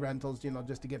entry, free rentals,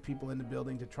 just to get people in the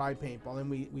building to try paintball, and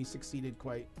we succeeded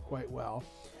quite well.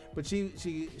 But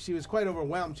she was quite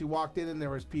overwhelmed. She walked in and there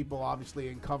was people obviously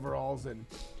in coveralls and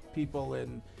people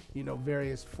in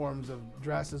various forms of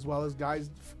dress, as well as guys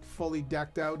fully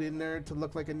decked out in there to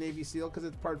look like a Navy SEAL, because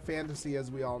it's part fantasy, as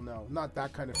we all know. Not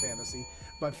that kind of fantasy,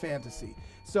 but fantasy.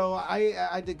 So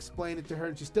I'd explain it to her,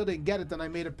 and she still didn't get it. Then I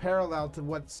made a parallel to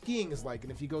what skiing is like.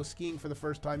 And if you go skiing for the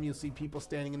first time, you'll see people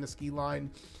standing in the ski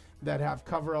line that have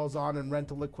coveralls on and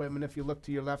rental equipment. If you look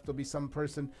to your left, there'll be some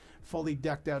person fully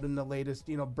decked out in the latest,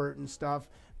 Burton stuff,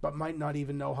 but might not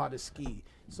even know how to ski.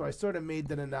 So I sort of made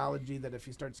that analogy that if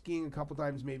you start skiing a couple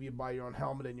times, maybe you buy your own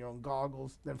helmet and your own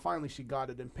goggles. Then finally she got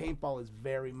it, and paintball is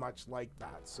very much like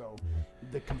that. So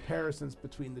the comparisons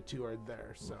between the two are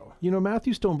there. So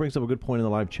Matthew Stone brings up a good point in the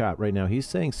live chat right now. He's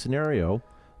saying scenario,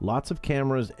 lots of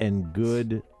cameras and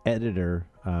good editor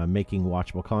making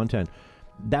watchable content.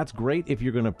 That's great if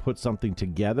you're going to put something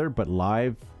together, but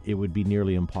live it would be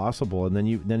nearly impossible. And then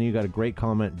you got a great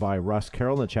comment by Russ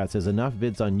Carroll in the chat, says enough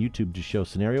vids on YouTube to show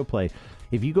scenario play.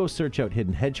 If you go search out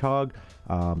Hidden Hedgehog,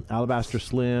 Alabaster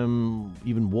Slim,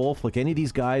 even Wolf, like any of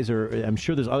these guys, or I'm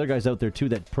sure there's other guys out there too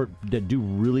that do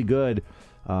really good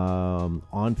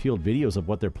on-field videos of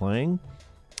what they're playing.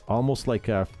 Almost like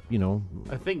I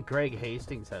think Greg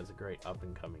Hastings has a great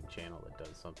up-and-coming channel that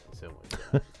does something similar to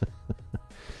that.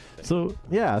 So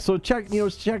check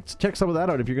some of that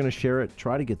out if you're going to share it.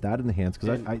 Try to get that in the hands,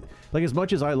 because I like, as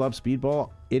much as I love speedball,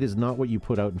 it is not what you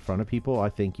put out in front of people. I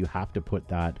think you have to put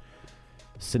that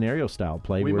scenario style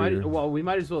play. We might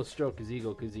as well stroke his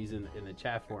ego because he's in the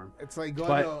chat forum. it's like going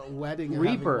But to a wedding and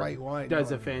Reaper having white wine.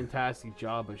 does a fantastic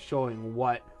job of showing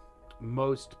what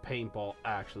most paintball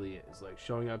actually is. Like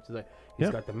showing up to he's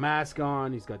Yep. got the mask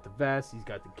on, he's got the vest, he's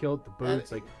got the kilt, the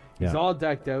boots. Like he's Yeah. all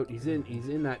decked out. He's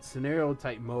in that scenario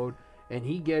type mode, and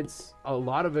he gets a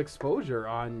lot of exposure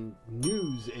on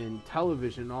news and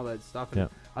television and all that stuff. And Yeah.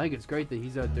 I think it's great that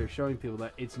he's out there showing people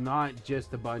that it's not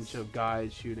just a bunch of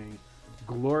guys shooting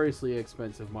gloriously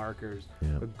expensive markers,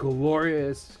 Yeah. a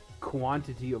glorious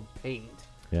quantity of paint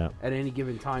Yeah. at any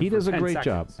given time. He for does a 10 great seconds.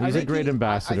 job. I He's a think great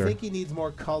ambassador. I think he needs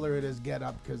more color in his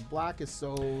getup because black is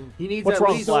so. He needs What's at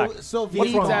wrong least with black? So he What's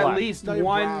needs wrong with at black? least No, you're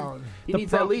one. brown. He The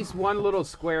needs prob- at least one little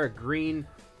square of green,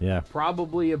 Yeah.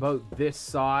 probably about this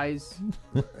size,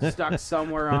 stuck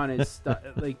somewhere on his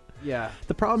like yeah.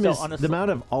 The problem So is on a the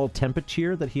amount of all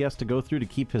temperature that he has to go through to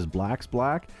keep his blacks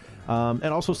black. And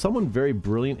also, someone very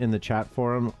brilliant in the chat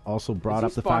forum also brought he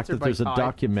up the fact sponsored that by there's a Tide?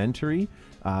 documentary,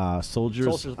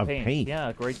 Soldiers of Paint.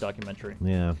 Yeah, great documentary.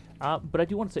 Yeah. But I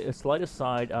do want to say a slight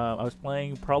aside. I was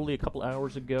playing probably a couple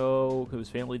hours ago. It was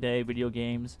Family Day, video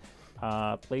games,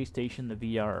 PlayStation, the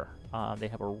VR. They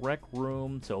have a rec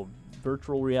room, so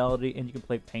virtual reality, and you can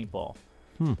play paintball.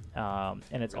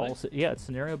 And it's also it's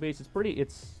scenario based. It's pretty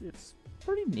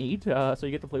neat. So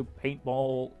you get to play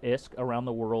paintball-esque around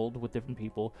the world with different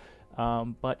people.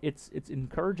 But it's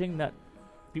encouraging that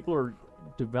people are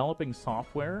developing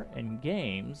software and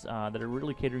games that are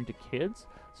really catering to kids.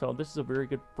 So this is a very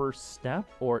good first step,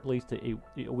 or at least a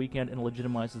weekend, and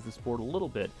legitimizes the sport a little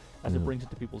bit as it brings it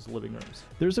to people's living rooms.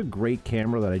 There's a great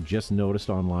camera that I just noticed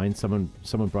online. Someone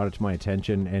brought it to my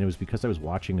attention, and it was because I was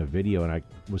watching a video and I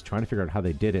was trying to figure out how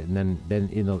they did it. And then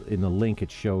in the link it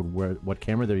showed what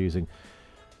camera they're using.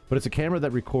 But it's a camera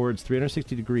that records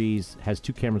 360 degrees, has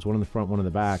two cameras, one in the front, one in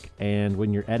the back. And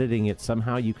when you're editing it,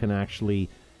 somehow you can actually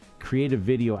create a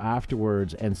video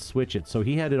afterwards and switch it. So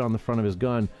he had it on the front of his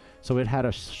gun, so it had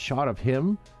a shot of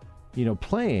him,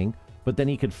 playing, but then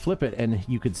he could flip it and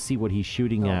you could see what he's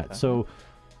shooting at. Okay. So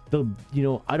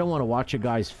I don't want to watch a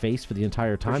guy's face for the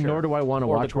entire time, sure. nor do I want to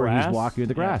Or the watch where he's grass. walking in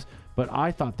the Yeah. grass. But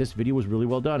I thought this video was really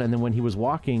well done. And then when he was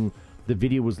walking, the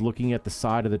video was looking at the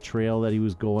side of the trail that he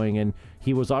was going, and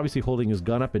he was obviously holding his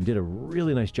gun up and did a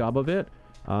really nice job of it,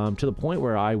 to the point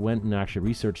where I went and actually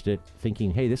researched it, thinking,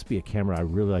 hey, this would be a camera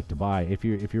I'd really like to buy. If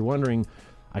you're wondering,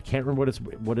 I can't remember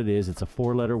what it is. It's a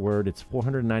 4-letter word. It's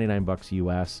 $499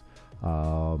 US.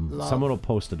 Someone will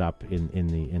post it up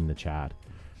in the chat.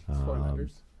 4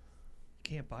 letters.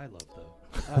 Can't buy love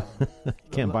though.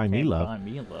 Can't buy me Can't love. buy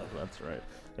me love, that's right.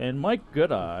 And Mike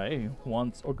Goodeye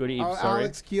wants, or Good Eve, sorry.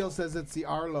 Alex Keel says it's the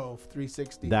Arlo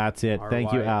 360. That's it.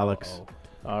 Thank you, Alex.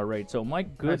 All right, so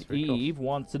Mike That's pretty cool. Eve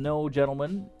wants to know,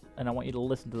 gentlemen, and I want you to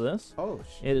listen to this. Oh,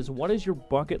 It is, what is your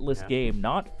bucket list game?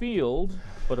 Not field,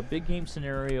 but a big game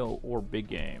scenario or big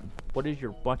game. What is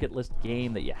your bucket list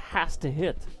game that you has to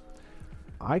hit?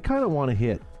 I kind of want to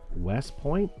hit West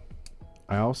Point.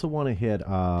 I also want to hit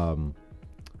No,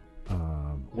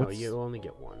 what's you only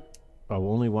get one.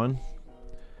 only one.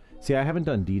 See, I haven't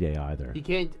done D-Day either. You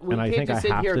can't. We And I can't think just I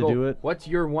sit have here and to go, do it. What's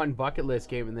your one bucket list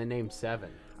game, and then name 7?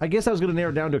 I guess I was going to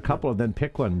narrow it down to a couple and then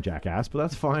pick one, jackass. But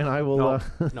that's fine. I will. No,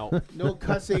 no. no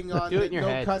cussing on Do it in your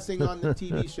head. cussing on the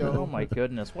TV show. Oh my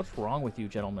goodness, what's wrong with you,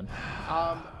 gentlemen?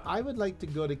 I would like to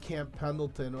go to Camp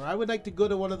Pendleton, or I would like to go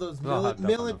to one of those I'll have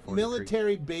that on the 40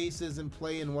 military bases and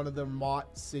play in one of the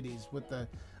Mott cities with the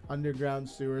underground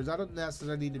sewers. I don't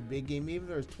necessarily need a big game, even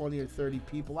if there's 20 or 30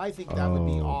 people. I think that would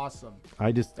be Oh. awesome.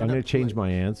 I'm going to change my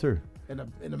answer.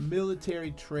 In a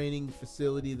military training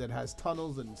facility that has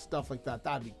tunnels and stuff like that,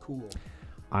 that'd be cool.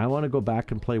 I want to go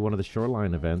back and play one of the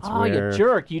Shoreline events Oh, where you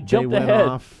jerk! You they jumped went ahead.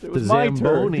 off It was the my turn.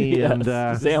 Zamboni Yes,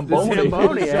 and Zamboni.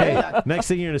 Zamboni, eh? next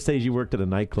thing you're going to say is you worked at a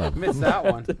nightclub. Missed that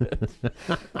one.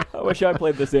 I wish I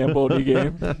played the Zamboni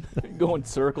game. Go in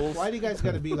circles. Why do you guys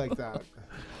got to be like that?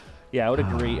 Yeah, I would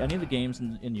agree. Any of the games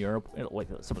in Europe, like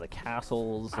some of the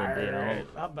castles, and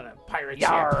I'm a pirate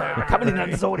Yarr, coming in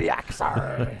on Zodiac,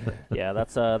 sir. Yeah,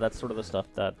 that's sort of the stuff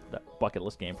that bucket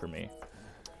list game for me.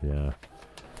 Yeah.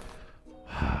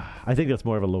 I think that's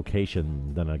more of a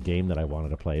location than a game that I wanted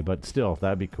to play, but still,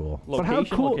 that'd be cool. But how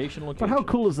Location, cool, location. But how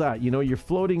cool is that? You're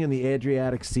floating in the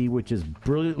Adriatic Sea, which is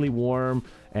brilliantly warm,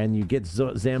 and you get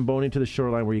Zamboni to the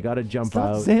shoreline where you got to jump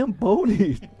out.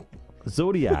 Zamboni.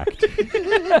 Zodiac.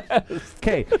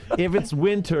 Okay, if it's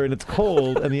winter and it's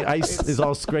cold and the ice is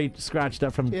all scratched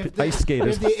up from ice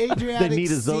skaters, If the Adriatic they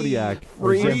need a Sea Zodiac.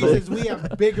 or freezes, Zamboni. we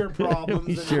have bigger problems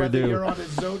We than sure whether do. you're on a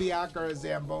Zodiac or a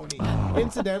Zamboni.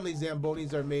 Incidentally,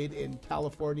 Zambonis are made in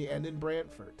California and in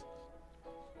Brantford.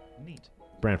 Neat.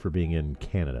 Brantford being in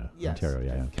Canada, Yes, Ontario,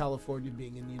 yeah. and California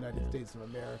being in the United States of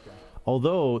America.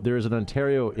 Although there is an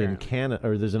Ontario in Canada,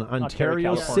 or there's an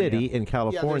Ontario California. city in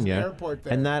California, Yeah, there's an airport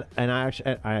there.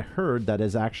 and I heard that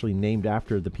is actually named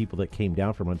after the people that came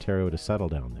down from Ontario to settle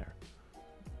down there.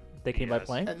 They came by Yes.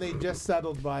 plane. And they just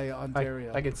settled by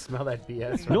Ontario. I can smell that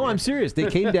BS. No, I'm serious. They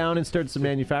came down and started some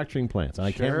manufacturing plants.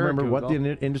 I can't Sure, remember what the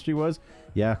Google. industry was.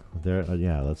 Yeah, there.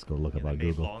 Yeah, let's go look up They on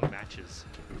made Google. long matches.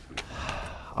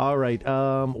 All right.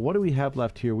 What do we have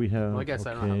left here? We have. Well, I guess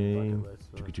I don't have a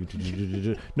bucket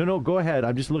list. No, go ahead.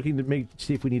 I'm just looking to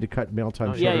see if we need to cut mail time.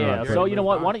 Oh, short Yeah, or yeah. not. So you know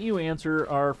what? Why don't you answer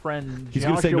our friend He's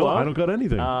going to say, no, Joshua, I don't got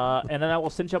anything. and then I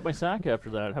will cinch up my sack after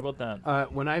that. How about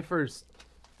that? When I first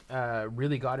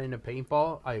really got into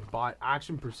paintball, I bought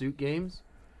Action Pursuit games,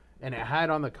 and it had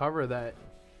on the cover that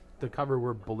the cover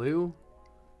where Blue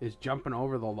is jumping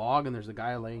over the log, and there's a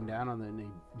guy laying down on and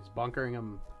he's bunkering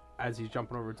him as he's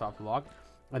jumping over the top of the log.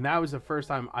 And that was the first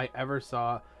time I ever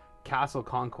saw Castle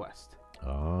Conquest,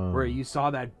 where you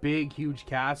saw that big, huge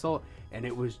castle, and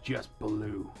it was just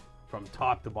blue from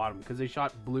top to bottom because they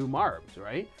shot blue Marbs,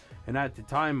 right? And at the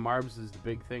time, Marbs is the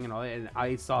big thing and all that. And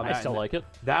I saw that. I still and like it.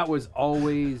 That was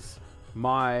always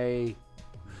my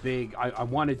big. I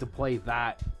wanted to play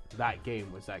that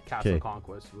game was that Castle 'Kay.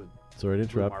 Conquest with. Sorry to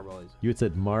blue interrupt. Marble is. You had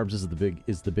said Marbs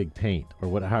is the big paint, or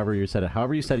what? However you said it.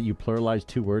 However you said it, you pluralized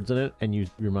two words in it, and you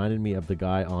reminded me of the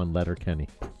guy on Letterkenny.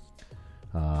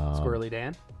 Squirrely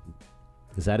Dan.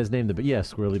 Is that his name? Yeah,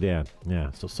 Squirrely Dan.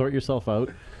 Yeah. So sort yourself out,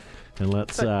 and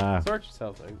let's. Sort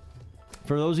yourself out.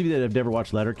 For those of you that have never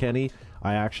watched Letterkenny,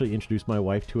 I actually introduced my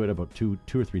wife to it about two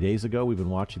or 3 days ago. We've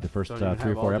been watching the first Don't even 3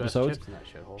 or have 4 all dressed episodes. chips in that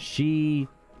shithole. She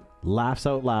laughs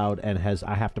out loud and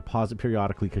I have to pause it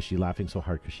periodically because she's laughing so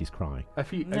hard because she's crying.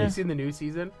 Have you seen the new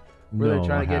season? Where No, they're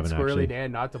trying I to get haven't, Squirrely actually.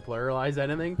 Dan not to pluralize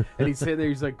anything, and he's sitting there,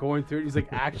 he's like going through it, he's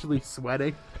like actually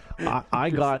sweating.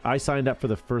 I signed up for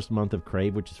the first month of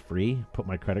Crave, which is free. Put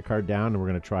my credit card down, and we're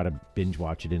going to try to binge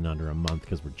watch it in under a month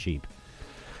because we're cheap.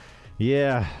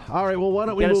 Yeah. All right. Well, why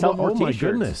don't we Gotta move sell on? more Oh, my t-shirts.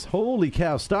 goodness. Holy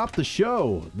cow. Stop the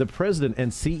show. The president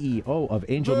and CEO of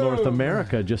Angel North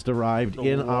America just arrived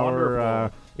in our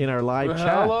live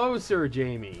chat. Hello, Sir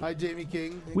Jamie. Hi, Jamie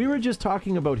King. We were just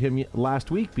talking about him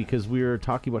last week because we were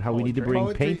talking about how we need to bring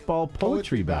paintball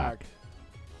poetry back.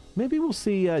 Maybe we'll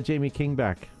see Jamie King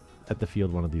back at the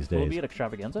field one of these Will it days. be at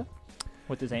Extravaganza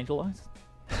with his angel eyes?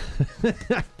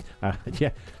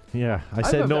 Yeah. I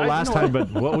said no last time,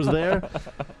 but what was there?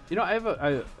 You know, I have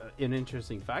an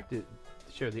interesting fact to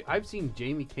share with you. I've seen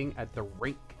Jamie King at the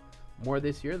rink more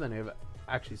this year than I've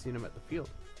actually seen him at the field.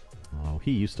 Oh,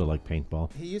 he used to like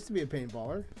paintball. He used to be a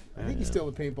paintballer. I think he's still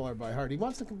a paintballer by heart. He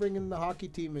wants to bring in the hockey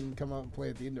team and come out and play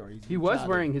at the indoor. He was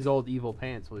wearing his old evil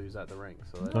pants while he was at the rink.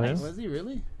 So that, Oh, yeah? Was he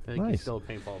really? I think Nice. he's still a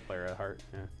paintball player at heart.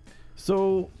 Yeah.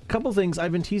 So, couple things.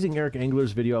 I've been teasing Eric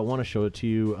Engler's video. I want to show it to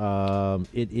you.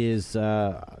 It is.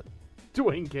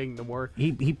 Dwayne King, the more.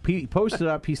 He posted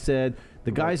up. He said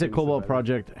the guys at King's the Cobalt better.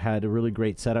 Project had a really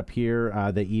great setup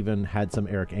here. They even had some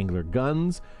Eric Engler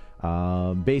guns.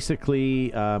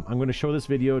 Basically, I'm going to show this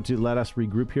video to let us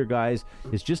regroup here, guys.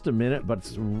 It's just a minute, but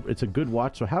it's a good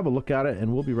watch. So have a look at it,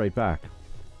 and we'll be right back.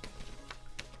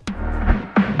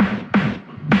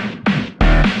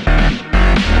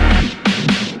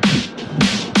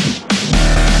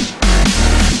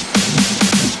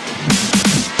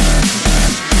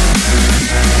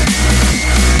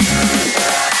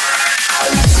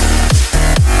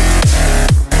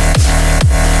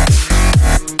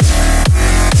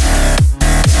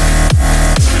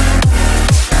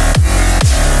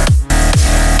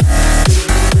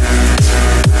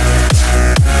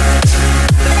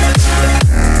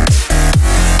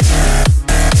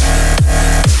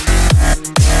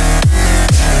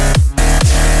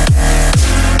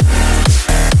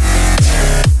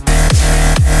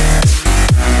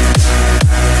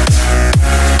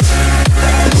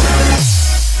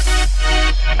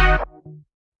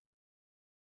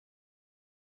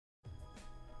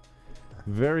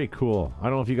 Very cool. I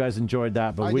don't know if you guys enjoyed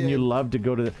that, but I wouldn't you did. love to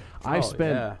go to the... I've Oh,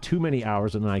 spent yeah. too many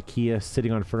hours in IKEA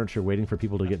sitting on furniture waiting for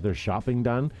people to get their shopping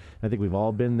done. I think we've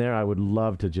all been there. I would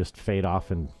love to just fade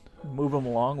off and... Move him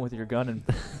along with your gun and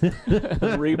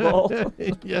meatball.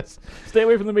 Yes. Stay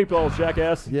away from the meatballs,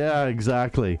 jackass. Yeah,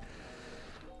 exactly.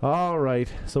 All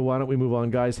right. So why don't we move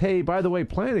on, guys? Hey, by the way,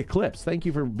 Planet Eclipse, thank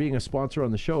you for being a sponsor on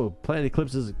the show. Planet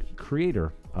Eclipse is a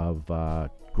creator of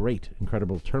great,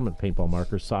 incredible tournament paintball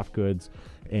markers, soft goods,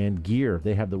 and gear.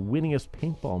 They have the winningest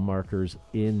paintball markers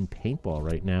in paintball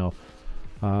right now.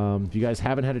 If you guys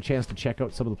haven't had a chance to check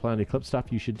out some of the Planet Eclipse stuff,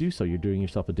 you should do so. You're doing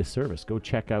yourself a disservice. Go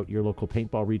check out your local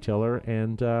paintball retailer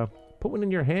and put one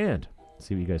in your hand.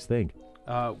 See what you guys think.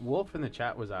 Wolf in the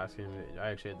chat was asking, I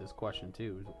actually had this question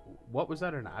too. What was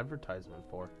that an advertisement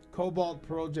for? Cobalt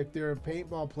Project. They're a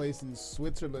paintball place in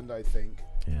Switzerland, I think.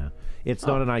 Yeah. It's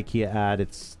not an IKEA ad.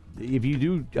 It's if you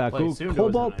do go assumed it was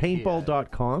an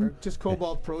cobaltpaintball.com Or just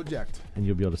Cobalt Project. and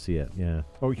you'll be able to see it. Yeah.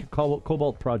 Or you can call it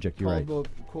Cobalt Project. You're right.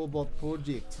 Cobalt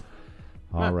Project.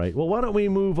 All right. Well, why don't we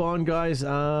move on, guys?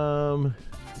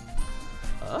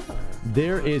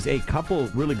 There is a couple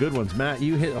really good ones. Matt,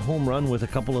 you hit a home run with a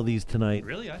couple of these tonight.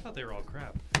 Really? I thought they were all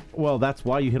crap. Well, that's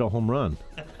why you hit a home run.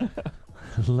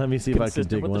 Let me see if I can Consistent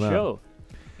dig with one the up. show.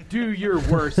 Do your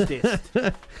worstest.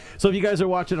 So if you guys are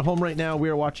watching at home right now, we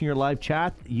are watching your live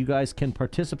chat. You guys can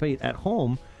participate at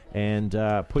home and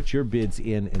put your bids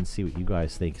in and see what you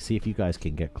guys think. See if you guys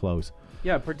can get close.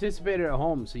 Yeah, participate at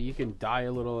home so you can die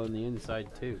a little on the inside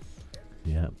too.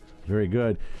 Yeah, very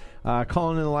good.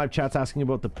 Calling in the live chat's asking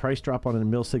about the price drop on a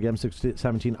Milsig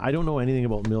M617. I don't know anything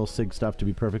about Milsig stuff, to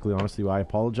be perfectly honest with you. I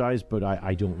apologize, but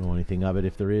I don't know anything of it.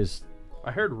 If there is...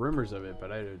 I heard rumors of it,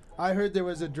 but I didn't. I heard there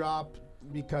was a drop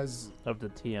because Of the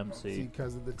TMC.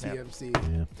 of the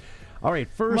TMC. Yeah. All right,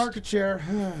 first... Market share.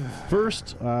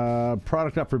 First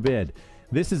product up for bid.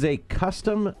 This is a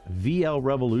custom VL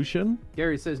Revolution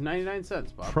Gary says 99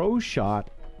 cents, Bob. Pro Shot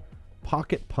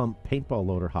Pocket Pump Paintball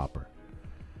Loader Hopper.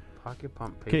 Pocket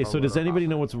pump. Okay, so does paintball anybody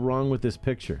loader know what's wrong with this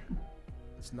picture?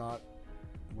 It's not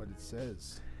what it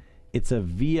says. It's a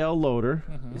VL loader,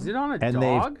 hopper. Is it on a and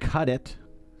dog? they've cut it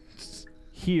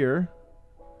here,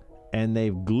 and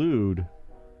they've glued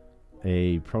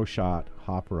a Pro Shot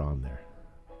hopper on there.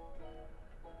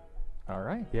 All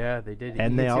right. Yeah, they did.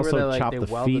 And You they can see where also chopped they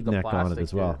the welded feed neck on it plastic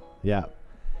as well. to- Yeah.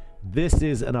 This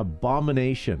is an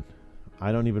abomination.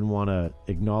 I don't even want to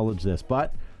acknowledge this,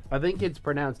 but I think it's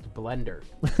pronounced blender.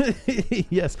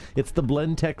 yes, it's the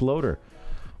Blendtec loader.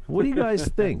 What do you guys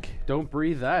think? Don't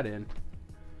breathe that in.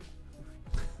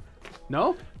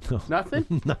 No? No. Nothing?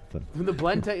 Nothing. From the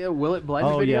blend will it blend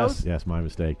Oh, videos? yes, my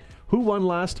mistake. Who won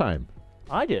last time?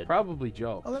 I did. Probably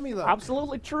Joe. Oh, let me look.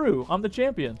 Absolutely true. I'm the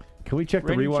champion. Can we check the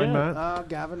Reigning rewind, champ. Matt?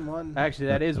 Gavin won. Actually,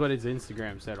 that is what his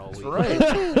Instagram said all week.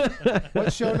 Right.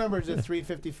 What show number is it?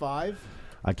 355.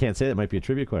 I can't say that. Might be a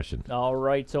trivia question. All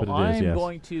right. So But it is, I'm yes.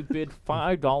 going to bid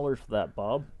 $5 for that,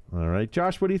 Bob. All right,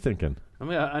 Josh, what are you thinking? I'm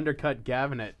going to undercut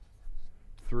Gavin at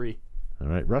 3. All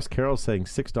right, Russ Carroll's saying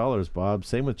 $6, Bob.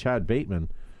 Same with Chad Bateman.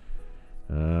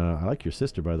 I like your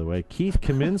sister, by the way. Keith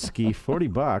Kaminsky,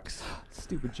 $40.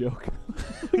 Stupid joke.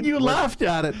 You laughed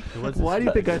at it. Why do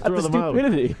you think I At throw the them out?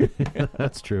 stupidity.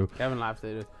 That's true. Gavin laughed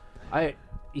at it.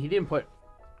 He didn't put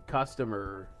custom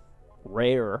or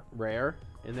Rare. rare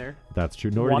in there. That's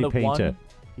true. Nor One did of he paint one. it.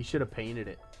 He should have painted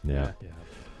it. Yeah. Yeah.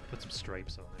 Put some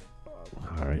stripes on there.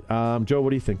 All right. Joe,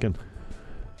 what are you thinking?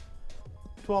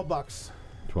 $12.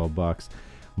 $12.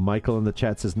 Michael in the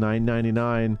chat says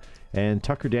 $9.99, and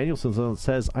Tucker Danielson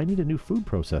says, "I need a new food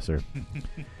processor."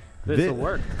 This will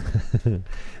work.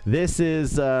 This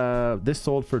is this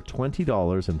sold for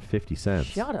 $20.50.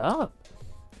 Shut up.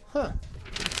 Huh.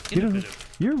 You know,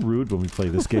 you're rude when we play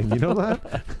this game. You know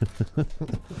that?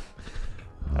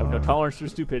 I have no tolerance for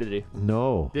stupidity.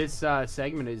 No. This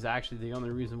segment is actually the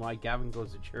only reason why Gavin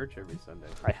goes to church every Sunday.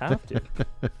 I have to.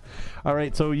 All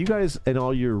right. So you guys and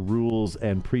all your rules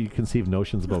and preconceived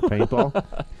notions about paintball.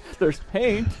 There's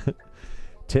paint.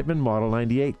 Tippmann Model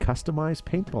 98 customized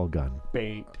paintball gun.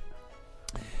 Paint.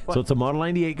 So it's a Model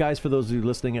 98, guys, for those of you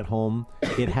listening at home.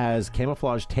 It has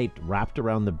camouflage tape wrapped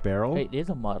around the barrel. It is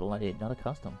a Model 98, not a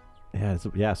custom.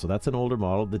 Yeah, so that's an older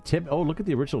model. Oh, look at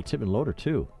the original Tippmann loader,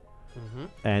 too. Mm-hmm.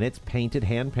 And it's painted,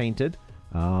 hand-painted.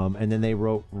 And then they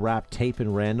wrap tape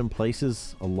in random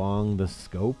places along the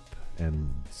scope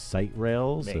and sight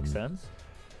rails. Makes sense.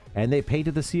 And they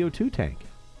painted the CO2 tank.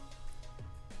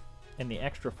 And the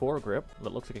extra foregrip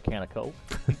that looks like a can of Coke.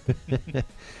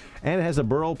 And it has a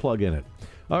burl plug in it.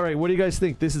 All right, what do you guys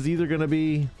think? This is either going to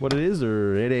be what it is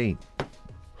or it ain't.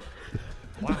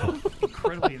 Wow.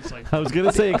 Incredibly insightful. I was going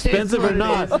to say expensive or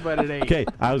not. But it ain't. Okay,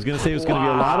 I was going to say it was going to be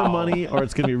a lot of money or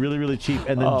it's going to be really, really cheap.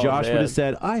 And then Oh, Josh would man. have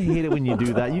said, I hate it when you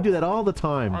do that. You do that all the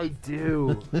time. I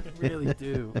do. I really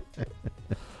do.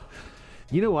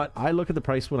 You know what? I look at the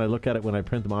price when I look at it when I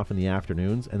print them off in the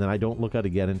afternoons, and then I don't look at it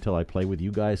again until I play with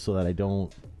you guys so that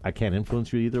I can't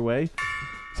influence you either way.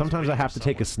 Sometimes I have to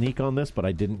take a sneak on this, but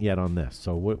I didn't yet on this.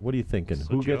 So what are you thinking?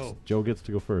 So Joe gets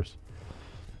to go first.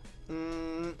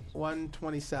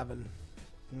 127.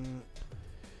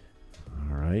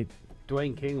 All right.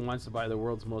 Dwayne King wants to buy the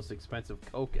world's most expensive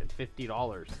Coke at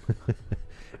 $50.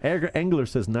 Engler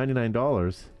says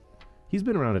 $99. He's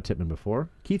been around at Tippmann before.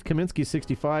 Keith Kaminsky,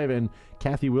 65, and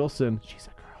Kathy Wilson, she's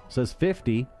a girl, says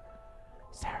 $50.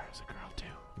 Sarah's a girl too.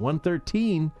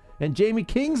 $113, And Jamie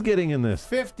King's getting in this.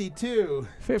 52.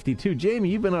 52. Jamie,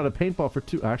 you've been out of paintball for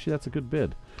 2. Actually, that's a good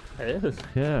bid. It is.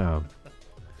 Yeah.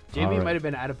 Jamie All right. might have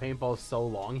been out of paintball so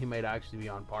long, he might actually be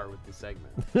on par with this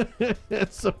segment.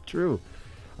 That's so true.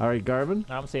 All right, Garvin,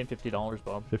 I'm saying $50,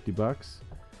 Bob. $50.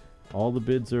 All the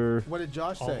bids are What did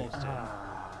Josh say? Almost.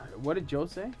 What did Joe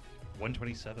say?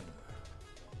 127.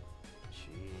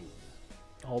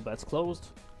 Jeez. All bets closed.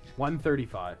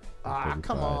 135. Ah,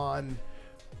 come 35. on.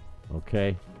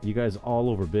 okay. You guys all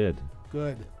overbid.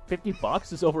 Good.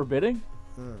 $50 is overbidding?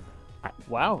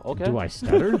 Wow, okay. Do I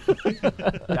stutter?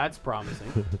 That's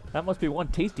promising. That must be one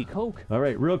tasty Coke. All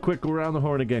right, real quick, go around the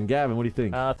horn again. Gavin, what do you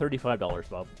think? $35,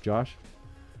 Bob. Josh?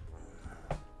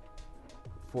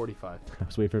 45. I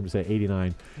was waiting for him to say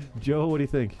 89. Joe, what do you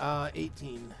think?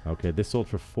 18. Okay, this sold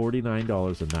for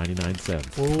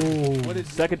 $49.99. What is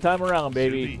Second time around,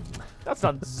 baby. That's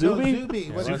not No, Zuby.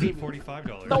 Zuby. What Zuby is said it?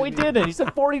 $45. No, he didn't. He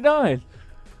said 49.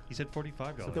 He said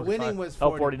 $45. The winning was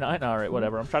Oh, 49? All right,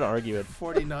 whatever. I'm trying to argue it.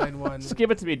 49 1. Just give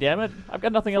it to me, damn it. I've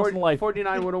got nothing else in life.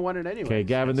 49 would have won it anyway. Okay,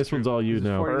 Gavin, this one's all you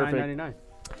now. $49.99.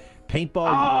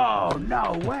 Paintball. Oh,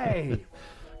 no way.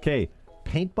 Okay,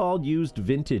 paintball used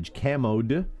vintage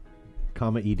camoed,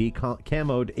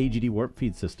 camoed AGD warp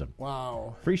feed system.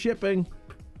 Wow. Free shipping.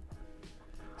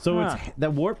 So Huh. it's the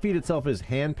warp feed itself is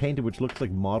hand painted, which looks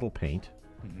like model paint,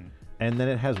 and then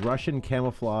it has Russian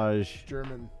camouflage.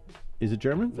 German. Is it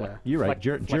German? Yeah. You're right.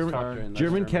 Flex German. factor in, that's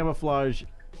German German. camouflage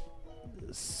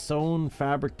sewn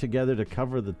fabric together to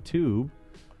cover the tube,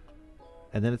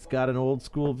 and then it's got an old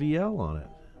school VL on it.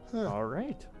 All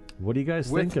right. What are you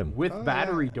guys thinking? With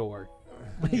battery door.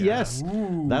 Yes,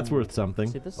 that's worth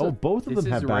something. See, this is Oh, a- both of This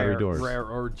them is have battery rare, doors. Rare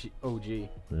OG. Yeah.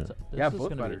 This Yeah, is both going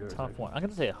to battery be a doors, tough I one. I'm going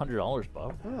to say $100,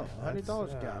 Bob. Oh,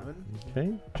 $100, Gavin.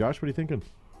 Okay, Josh, what are you thinking?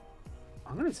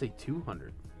 I'm going to say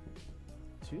 200.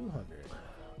 200.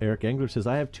 Eric Engler says,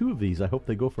 "I have 2 of these. I hope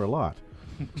they go for a lot."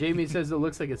 Jamie says it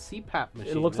looks like a CPAP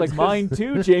machine. It looks That's like 'cause- mine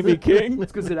too, Jamie King.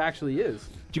 It's because it actually is.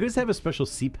 Do you guys have a special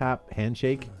CPAP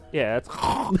handshake? Yeah, it's Is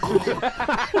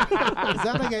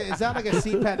that like a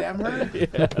CPAT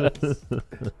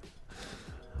Emher?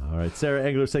 All right, Sarah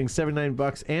Engler saying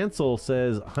 $79. Ansel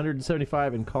says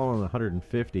 175 and Colin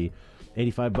 150.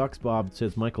 $85. Bob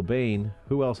says Michael Bain.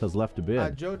 Who else has left to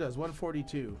bid? Joe does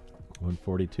 142.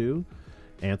 142.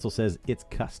 Ansel says it's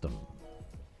custom.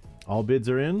 All bids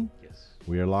are in. Yes.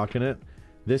 We are locking it.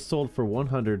 This sold for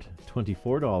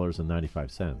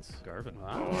 $124.95. Garvin.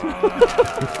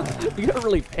 you got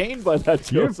really pained by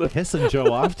that, You're Joseph. pissing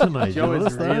Joe off tonight. Joe You is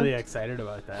notice that? really excited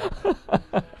about that.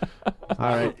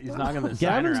 All right. He's not going to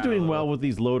Gavin's doing well with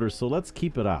these loaders, so let's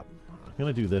keep it up. I'm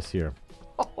going to do this here.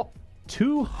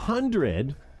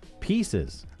 200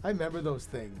 pieces. I remember those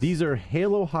things. These are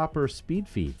Halo Hopper speed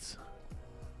feeds.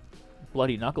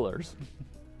 Bloody knucklers.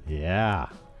 Yeah.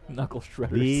 Knuckle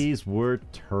shredders. These were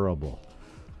terrible.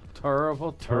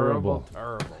 Terrible.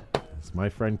 As my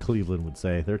friend Cleveland would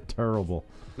say, they're terrible.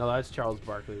 No, that's Charles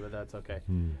Barkley, but that's okay.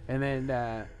 And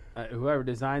then whoever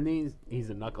designed these, he's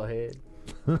a knucklehead.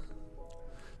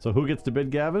 So who gets to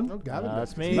bid, Gavin? Oh, Gavin.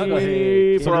 That's does. me.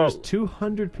 Knucklehead. So there's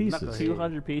 200 pieces. Knucklehead.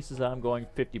 200 pieces. I'm going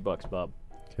 $50, Bob.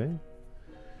 Okay.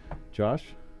 Josh?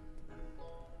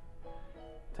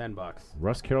 $10.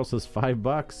 Russ Carroll says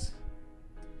 $5.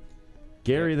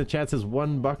 Gary in the chat says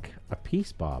 $1 a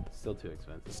piece, Bob. Still too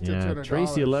expensive. Still Yeah, $200.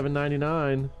 Tracy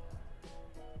 $11.99.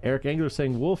 Eric Engler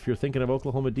saying, Wolf, you're thinking of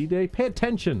Oklahoma D-Day? Pay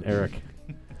attention, Eric.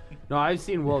 No, I've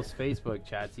seen Wolf's Facebook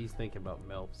chats. He's thinking about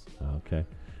MILFs. Okay.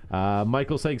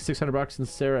 Michael saying $600 and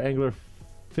Sarah Engler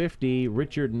 $50.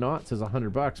 Richard Knott says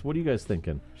 $100. What are you guys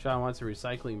thinking? Sean wants a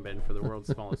recycling bin for the world's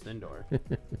smallest indoor.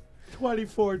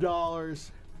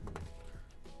 $24.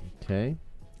 Okay.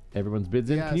 Everyone's bids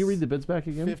in. Can you Yes. read the bids back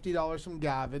again? $50 from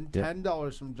Gavin, Yep.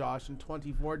 $10 from Josh, and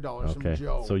 $24 Okay. from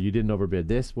Joe. So you didn't overbid.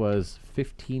 This was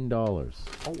 $15.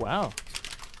 Oh, wow.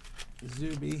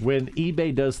 Zuby. When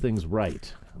eBay does things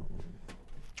right.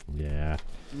 Yeah.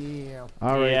 Yeah.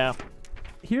 All right. Yeah.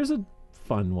 Here's a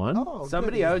fun one. Oh,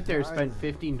 Somebody goody. out there I- spent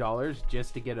 $15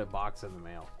 just to get a box in the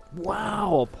mail.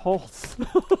 Wow, a pulse.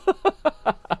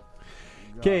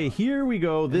 Okay, here we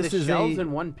go. And This the is shells a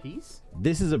in one piece?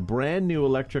 this is a brand new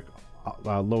electric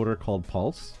loader called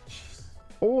Pulse,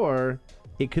 or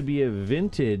it could be a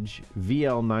vintage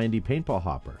VL90 paintball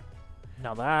hopper.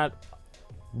 Now that,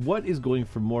 What is going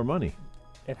for more money?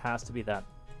 it has to be that.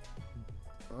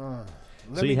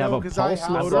 Let So me you have know, a 'cause I pulse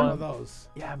have loader? some of those.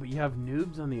 Yeah, but you have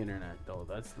noobs on the internet, though.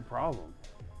 That's the problem.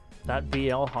 That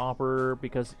VL hopper,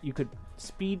 because you could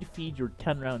speed feed your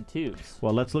 10-round tubes.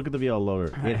 Well, let's look at the VL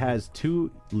loader. It has 2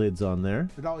 lids on there.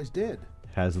 It always did.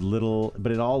 Has little,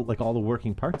 but it all like all the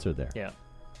working parts are there. Yeah.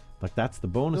 Like that's the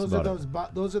bonus Those are about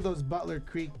it. those are those Butler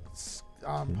Creek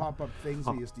pop-up things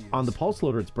we used to use. On the pulse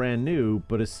loader, it's brand new,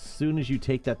 but as soon as you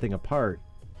take that thing apart,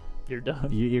 You're done.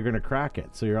 you're going to crack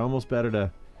it. So you're almost better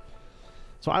to.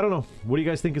 So I don't know. What do you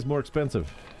guys think is more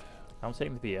expensive? I'm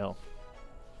saying the VL.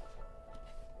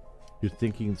 You're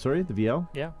thinking, sorry, the VL?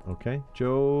 Yeah. Okay.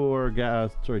 Joe or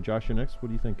Josh, you're next. What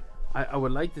do you think? I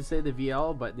would like to say the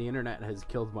VL, but the internet has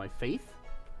killed my faith.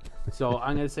 So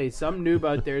I'm going to say some noob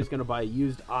out there is going to buy a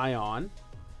used Ion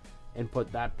and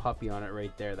put that puppy on it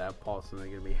right there, that Pulse, and they're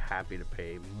going to be happy to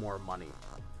pay more money.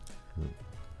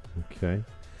 Okay.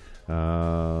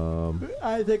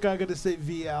 I think I'm gonna say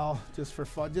VL just for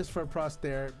fun, just for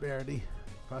posterity.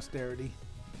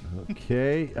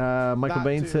 Okay. Michael That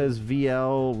Bain too. says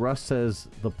VL. Russ says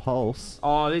the Pulse.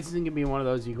 Oh, this isn't going to be one of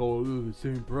those you go, ooh,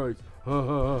 same price.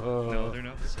 No, they're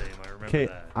not the same. I remember Okay.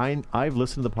 that. I've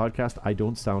listened to the podcast. I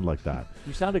don't sound like that.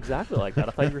 You sound exactly like that.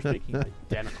 I thought you were speaking.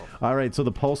 Identical. All right. So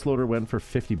the Pulse loader went for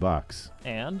 $50,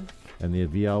 And and the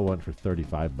VL went for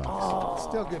 $35.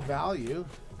 Still good value.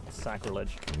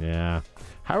 sacrilege. Yeah.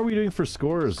 How are we doing for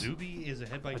scores? Zuby is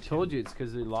ahead by I 2. told you it's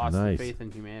because they lost Nice. the faith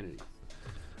in humanity.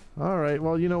 All right.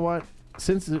 Well, you know what?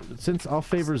 Since I'll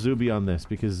favor Zuby on this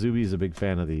because Zuby's a big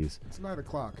fan of these. It's 9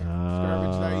 o'clock. It's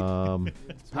garbage night.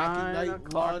 It's packing 9 night.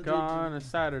 o'clock Laundry. on a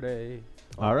Saturday.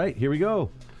 All right. Here we go.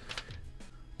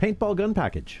 Paintball gun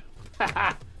package.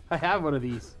 I have one of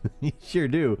these. You sure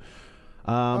do.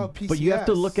 But you have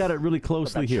to PCS. look at it really But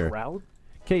closely that here. shroud?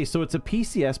 Okay, so it's a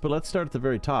PCS, but let's start at the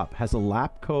very top. Has a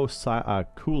Lapco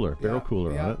cooler, barrel Yeah,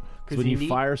 cooler yeah. on it. So when you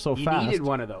fire so you fast, needed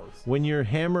one of those. when your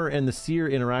hammer and the sear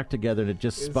interact together and it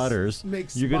just sputters,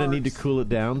 makes you're going to need to sparks. cool it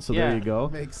down. So Yeah. there you go.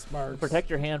 Make sparks. Protect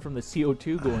your hand from the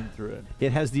CO2 going through it.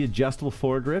 It has the adjustable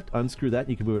forward drift. Unscrew that, and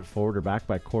you can move it forward or back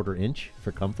by 1/4 inch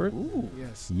for comfort.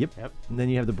 Yes. Yep. And then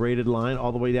you have the braided line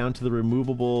all the way down to the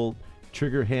removable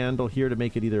trigger handle here to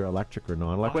make it either electric or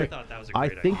non-electric. I thought that was a I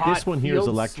great think idea. this one here is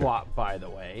Field electric. swap, by the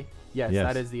way. Yes, Yes.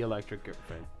 that is the electric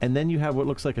griffin. And then you have what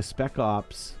looks like a Spec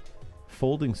Ops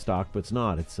folding stock, but it's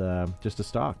not. It's just a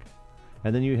stock.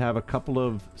 And then you have a couple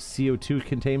of CO2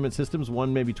 containment systems,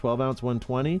 one maybe 12 ounce, one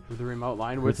 20. With the remote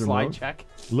line With with slide remote? check.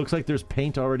 Looks like there's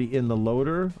paint already in the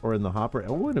loader or in the hopper.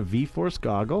 Oh, and a V-Force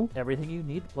goggle. Everything you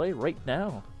need to play right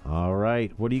now. All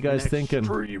right. What are you guys thinking?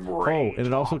 extreme Oh, range and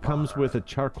it also comes with a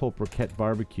charcoal briquette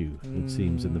barbecue, it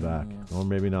seems, in the back. Or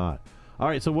maybe not. All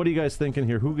right, so what are you guys thinking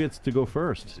here? Who gets to go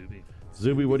first? Zuby.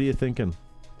 Zuby, what are you thinking?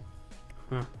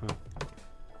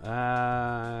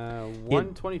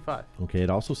 125. Okay,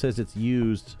 it also says it's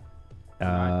used.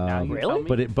 Now you tell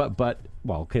me? But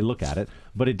well, okay, look at it.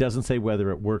 But it doesn't say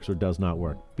whether it works or does not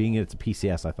work. Being it's a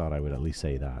PCS, I thought I would at least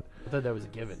say that. I thought that was a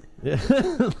given.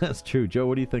 That's true. Joe,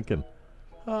 what are you thinking?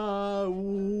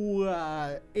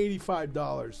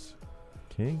 $85.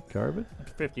 Okay, Garvin?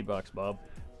 $50, Bob.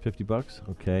 $50?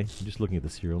 Okay. I'm just looking at the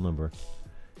serial number.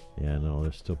 Yeah, no,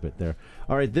 there's still a bit there.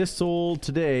 All right, this sold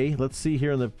today. Let's see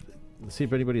here let's see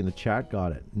if anybody in the chat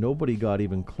got it. Nobody got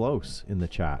even close in the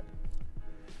chat.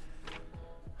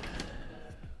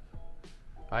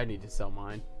 I need to sell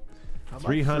mine.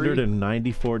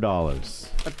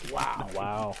 $394.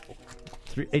 Wow.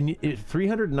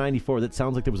 $394. That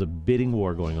sounds like there was a bidding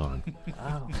war going on.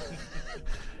 Wow.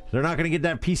 They're not going to get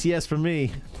that PCS from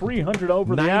me. 300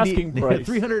 over the asking price.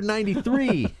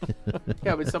 393.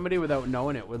 Yeah, but somebody without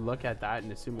knowing it would look at that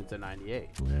and assume it's a 98,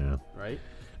 Yeah. right?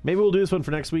 Maybe we'll do this one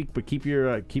for next week, but keep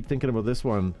thinking about this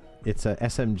one. It's a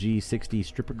SMG 60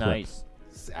 stripper clip. Nice.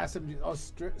 SMG,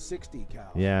 60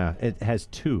 cal. Yeah, it has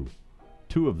two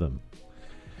of them.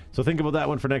 So think about that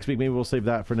one for next week. Maybe we'll save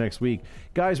that for next week.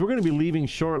 Guys, we're going to be leaving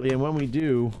shortly, and when we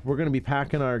do, we're going to be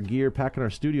packing our gear, packing our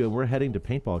studio, and we're heading to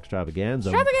Paintball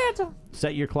Extravaganza.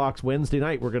 Set your clocks Wednesday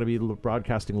night. We're going to be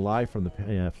broadcasting live from the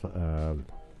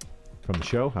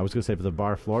show. I was going to say for the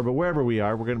bar floor, but wherever we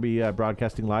are, we're going to be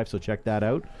broadcasting live, so check that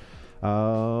out.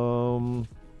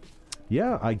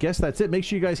 Yeah, I guess that's it. Make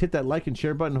sure you guys hit that like and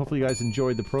share button. Hopefully you guys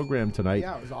enjoyed the program tonight.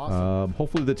 Yeah, it was awesome.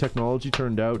 Hopefully the technology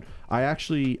turned out. I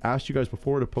actually asked you guys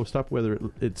before to post up whether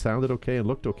it sounded okay and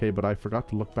looked okay, but I forgot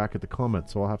to look back at the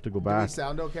comments, so I'll have to go Did back. they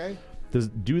sound okay?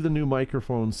 Do the new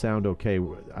microphones sound okay?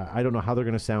 I don't know how they're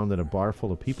going to sound in a bar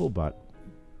full of people, but...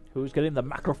 Who's getting the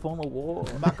microphone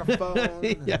award? Microphone.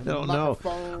 Yeah, I don't know.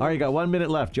 All right, you got 1 minute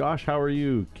left. Josh, how are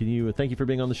you? Thank you for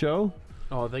being on the show.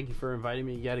 Oh, thank you for inviting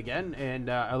me yet again, and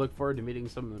I look forward to meeting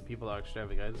some of the people at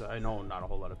Extravaganza. I know not a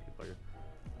whole lot of people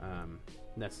are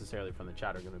necessarily from the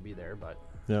chat are going to be there, but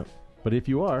Yeah, but if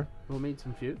you are, we'll meet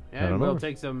some few. don't And know. we'll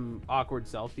take some awkward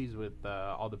selfies with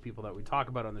all the people that we talk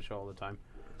about on the show all the time,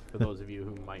 for those of you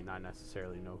who might not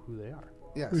necessarily know who they are.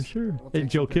 Yes. For sure. We'll take And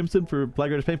Joe some pictures. Kimson for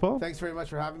Flag Raiders Paintball. Thanks very much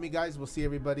for having me, guys. We'll see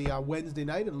everybody Wednesday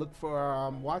night, and look for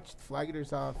watch Flag Raiders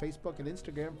Facebook and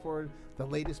Instagram for the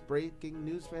latest breaking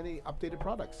news for any updated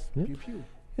products. Yep. Pew pew.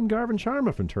 And Garvin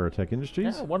Sharma from Turatech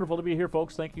Industries. Yeah, wonderful to be here,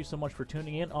 folks. Thank you so much for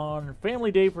tuning in on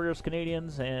Family Day for us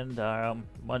Canadians and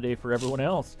Monday for everyone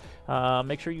else.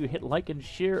 Make sure you hit like and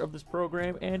share of this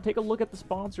program and take a look at the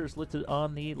sponsors listed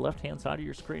on the left-hand side of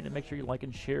your screen, and make sure you like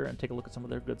and share and take a look at some of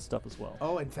their good stuff as well.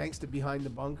 Oh, and thanks to Behind the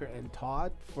Bunker and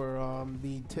Todd for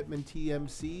the Tipman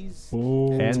TMCs.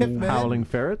 And Tipman Howling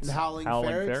Ferrets. and Howling Howling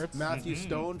Ferrets. Ferrets. Matthew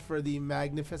Stone for the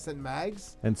Magnificent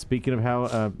Mags. And speaking of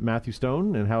how Matthew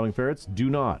Stone and Howling Ferrets, do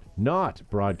not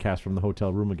broadcast from the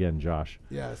hotel room again, Josh.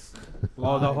 Yes.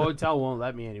 Well, the hotel won't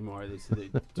let me anymore. They said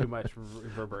there's too much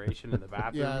reverberation in the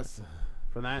bathroom. Yes.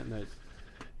 For that, and there's,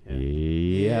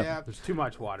 Yep. there's too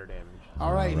much water damage.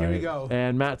 All right, here we go.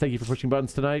 And Matt, thank you for pushing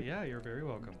buttons tonight. Yeah, you're very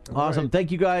welcome. Awesome.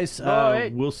 Thank you, guys.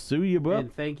 Right. We'll sue you, bro.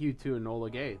 And thank you to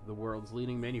Enola Gay, the world's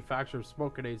leading manufacturer of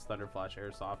smoke grenades, Thunderflash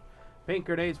Airsoft, paint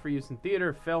grenades for use in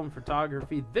theater, film,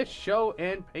 photography, this show,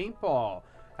 and paintball.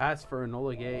 Ask for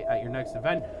Enola Gay at your next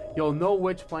event. You'll know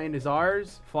which plane is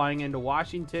ours, flying into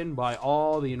Washington by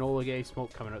all the Enola Gay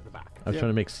smoke coming out the back. I was trying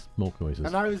to make smoke noises.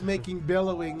 And I was making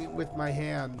billowing with my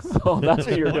hands. Oh, that's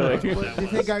what you're doing. What, do you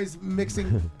think I was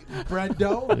mixing bread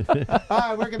dough?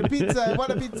 We're going to pizza.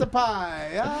 What a pizza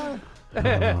pie.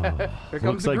 Here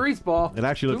comes the like- grease ball. It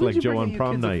actually looked Who would like you Joe bring on your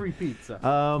prom kids a night. free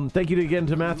pizza? Thank you again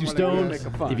to Matthew Stone. make it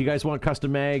fun. If you guys want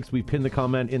custom mags, we pinned the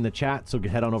comment in the chat, so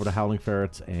head on over to Howling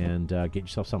Ferrets and get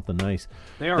yourself something nice.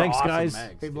 They are Thanks, awesome guys.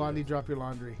 mags. Hey, Blondie, drop your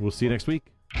laundry. We'll see you next week.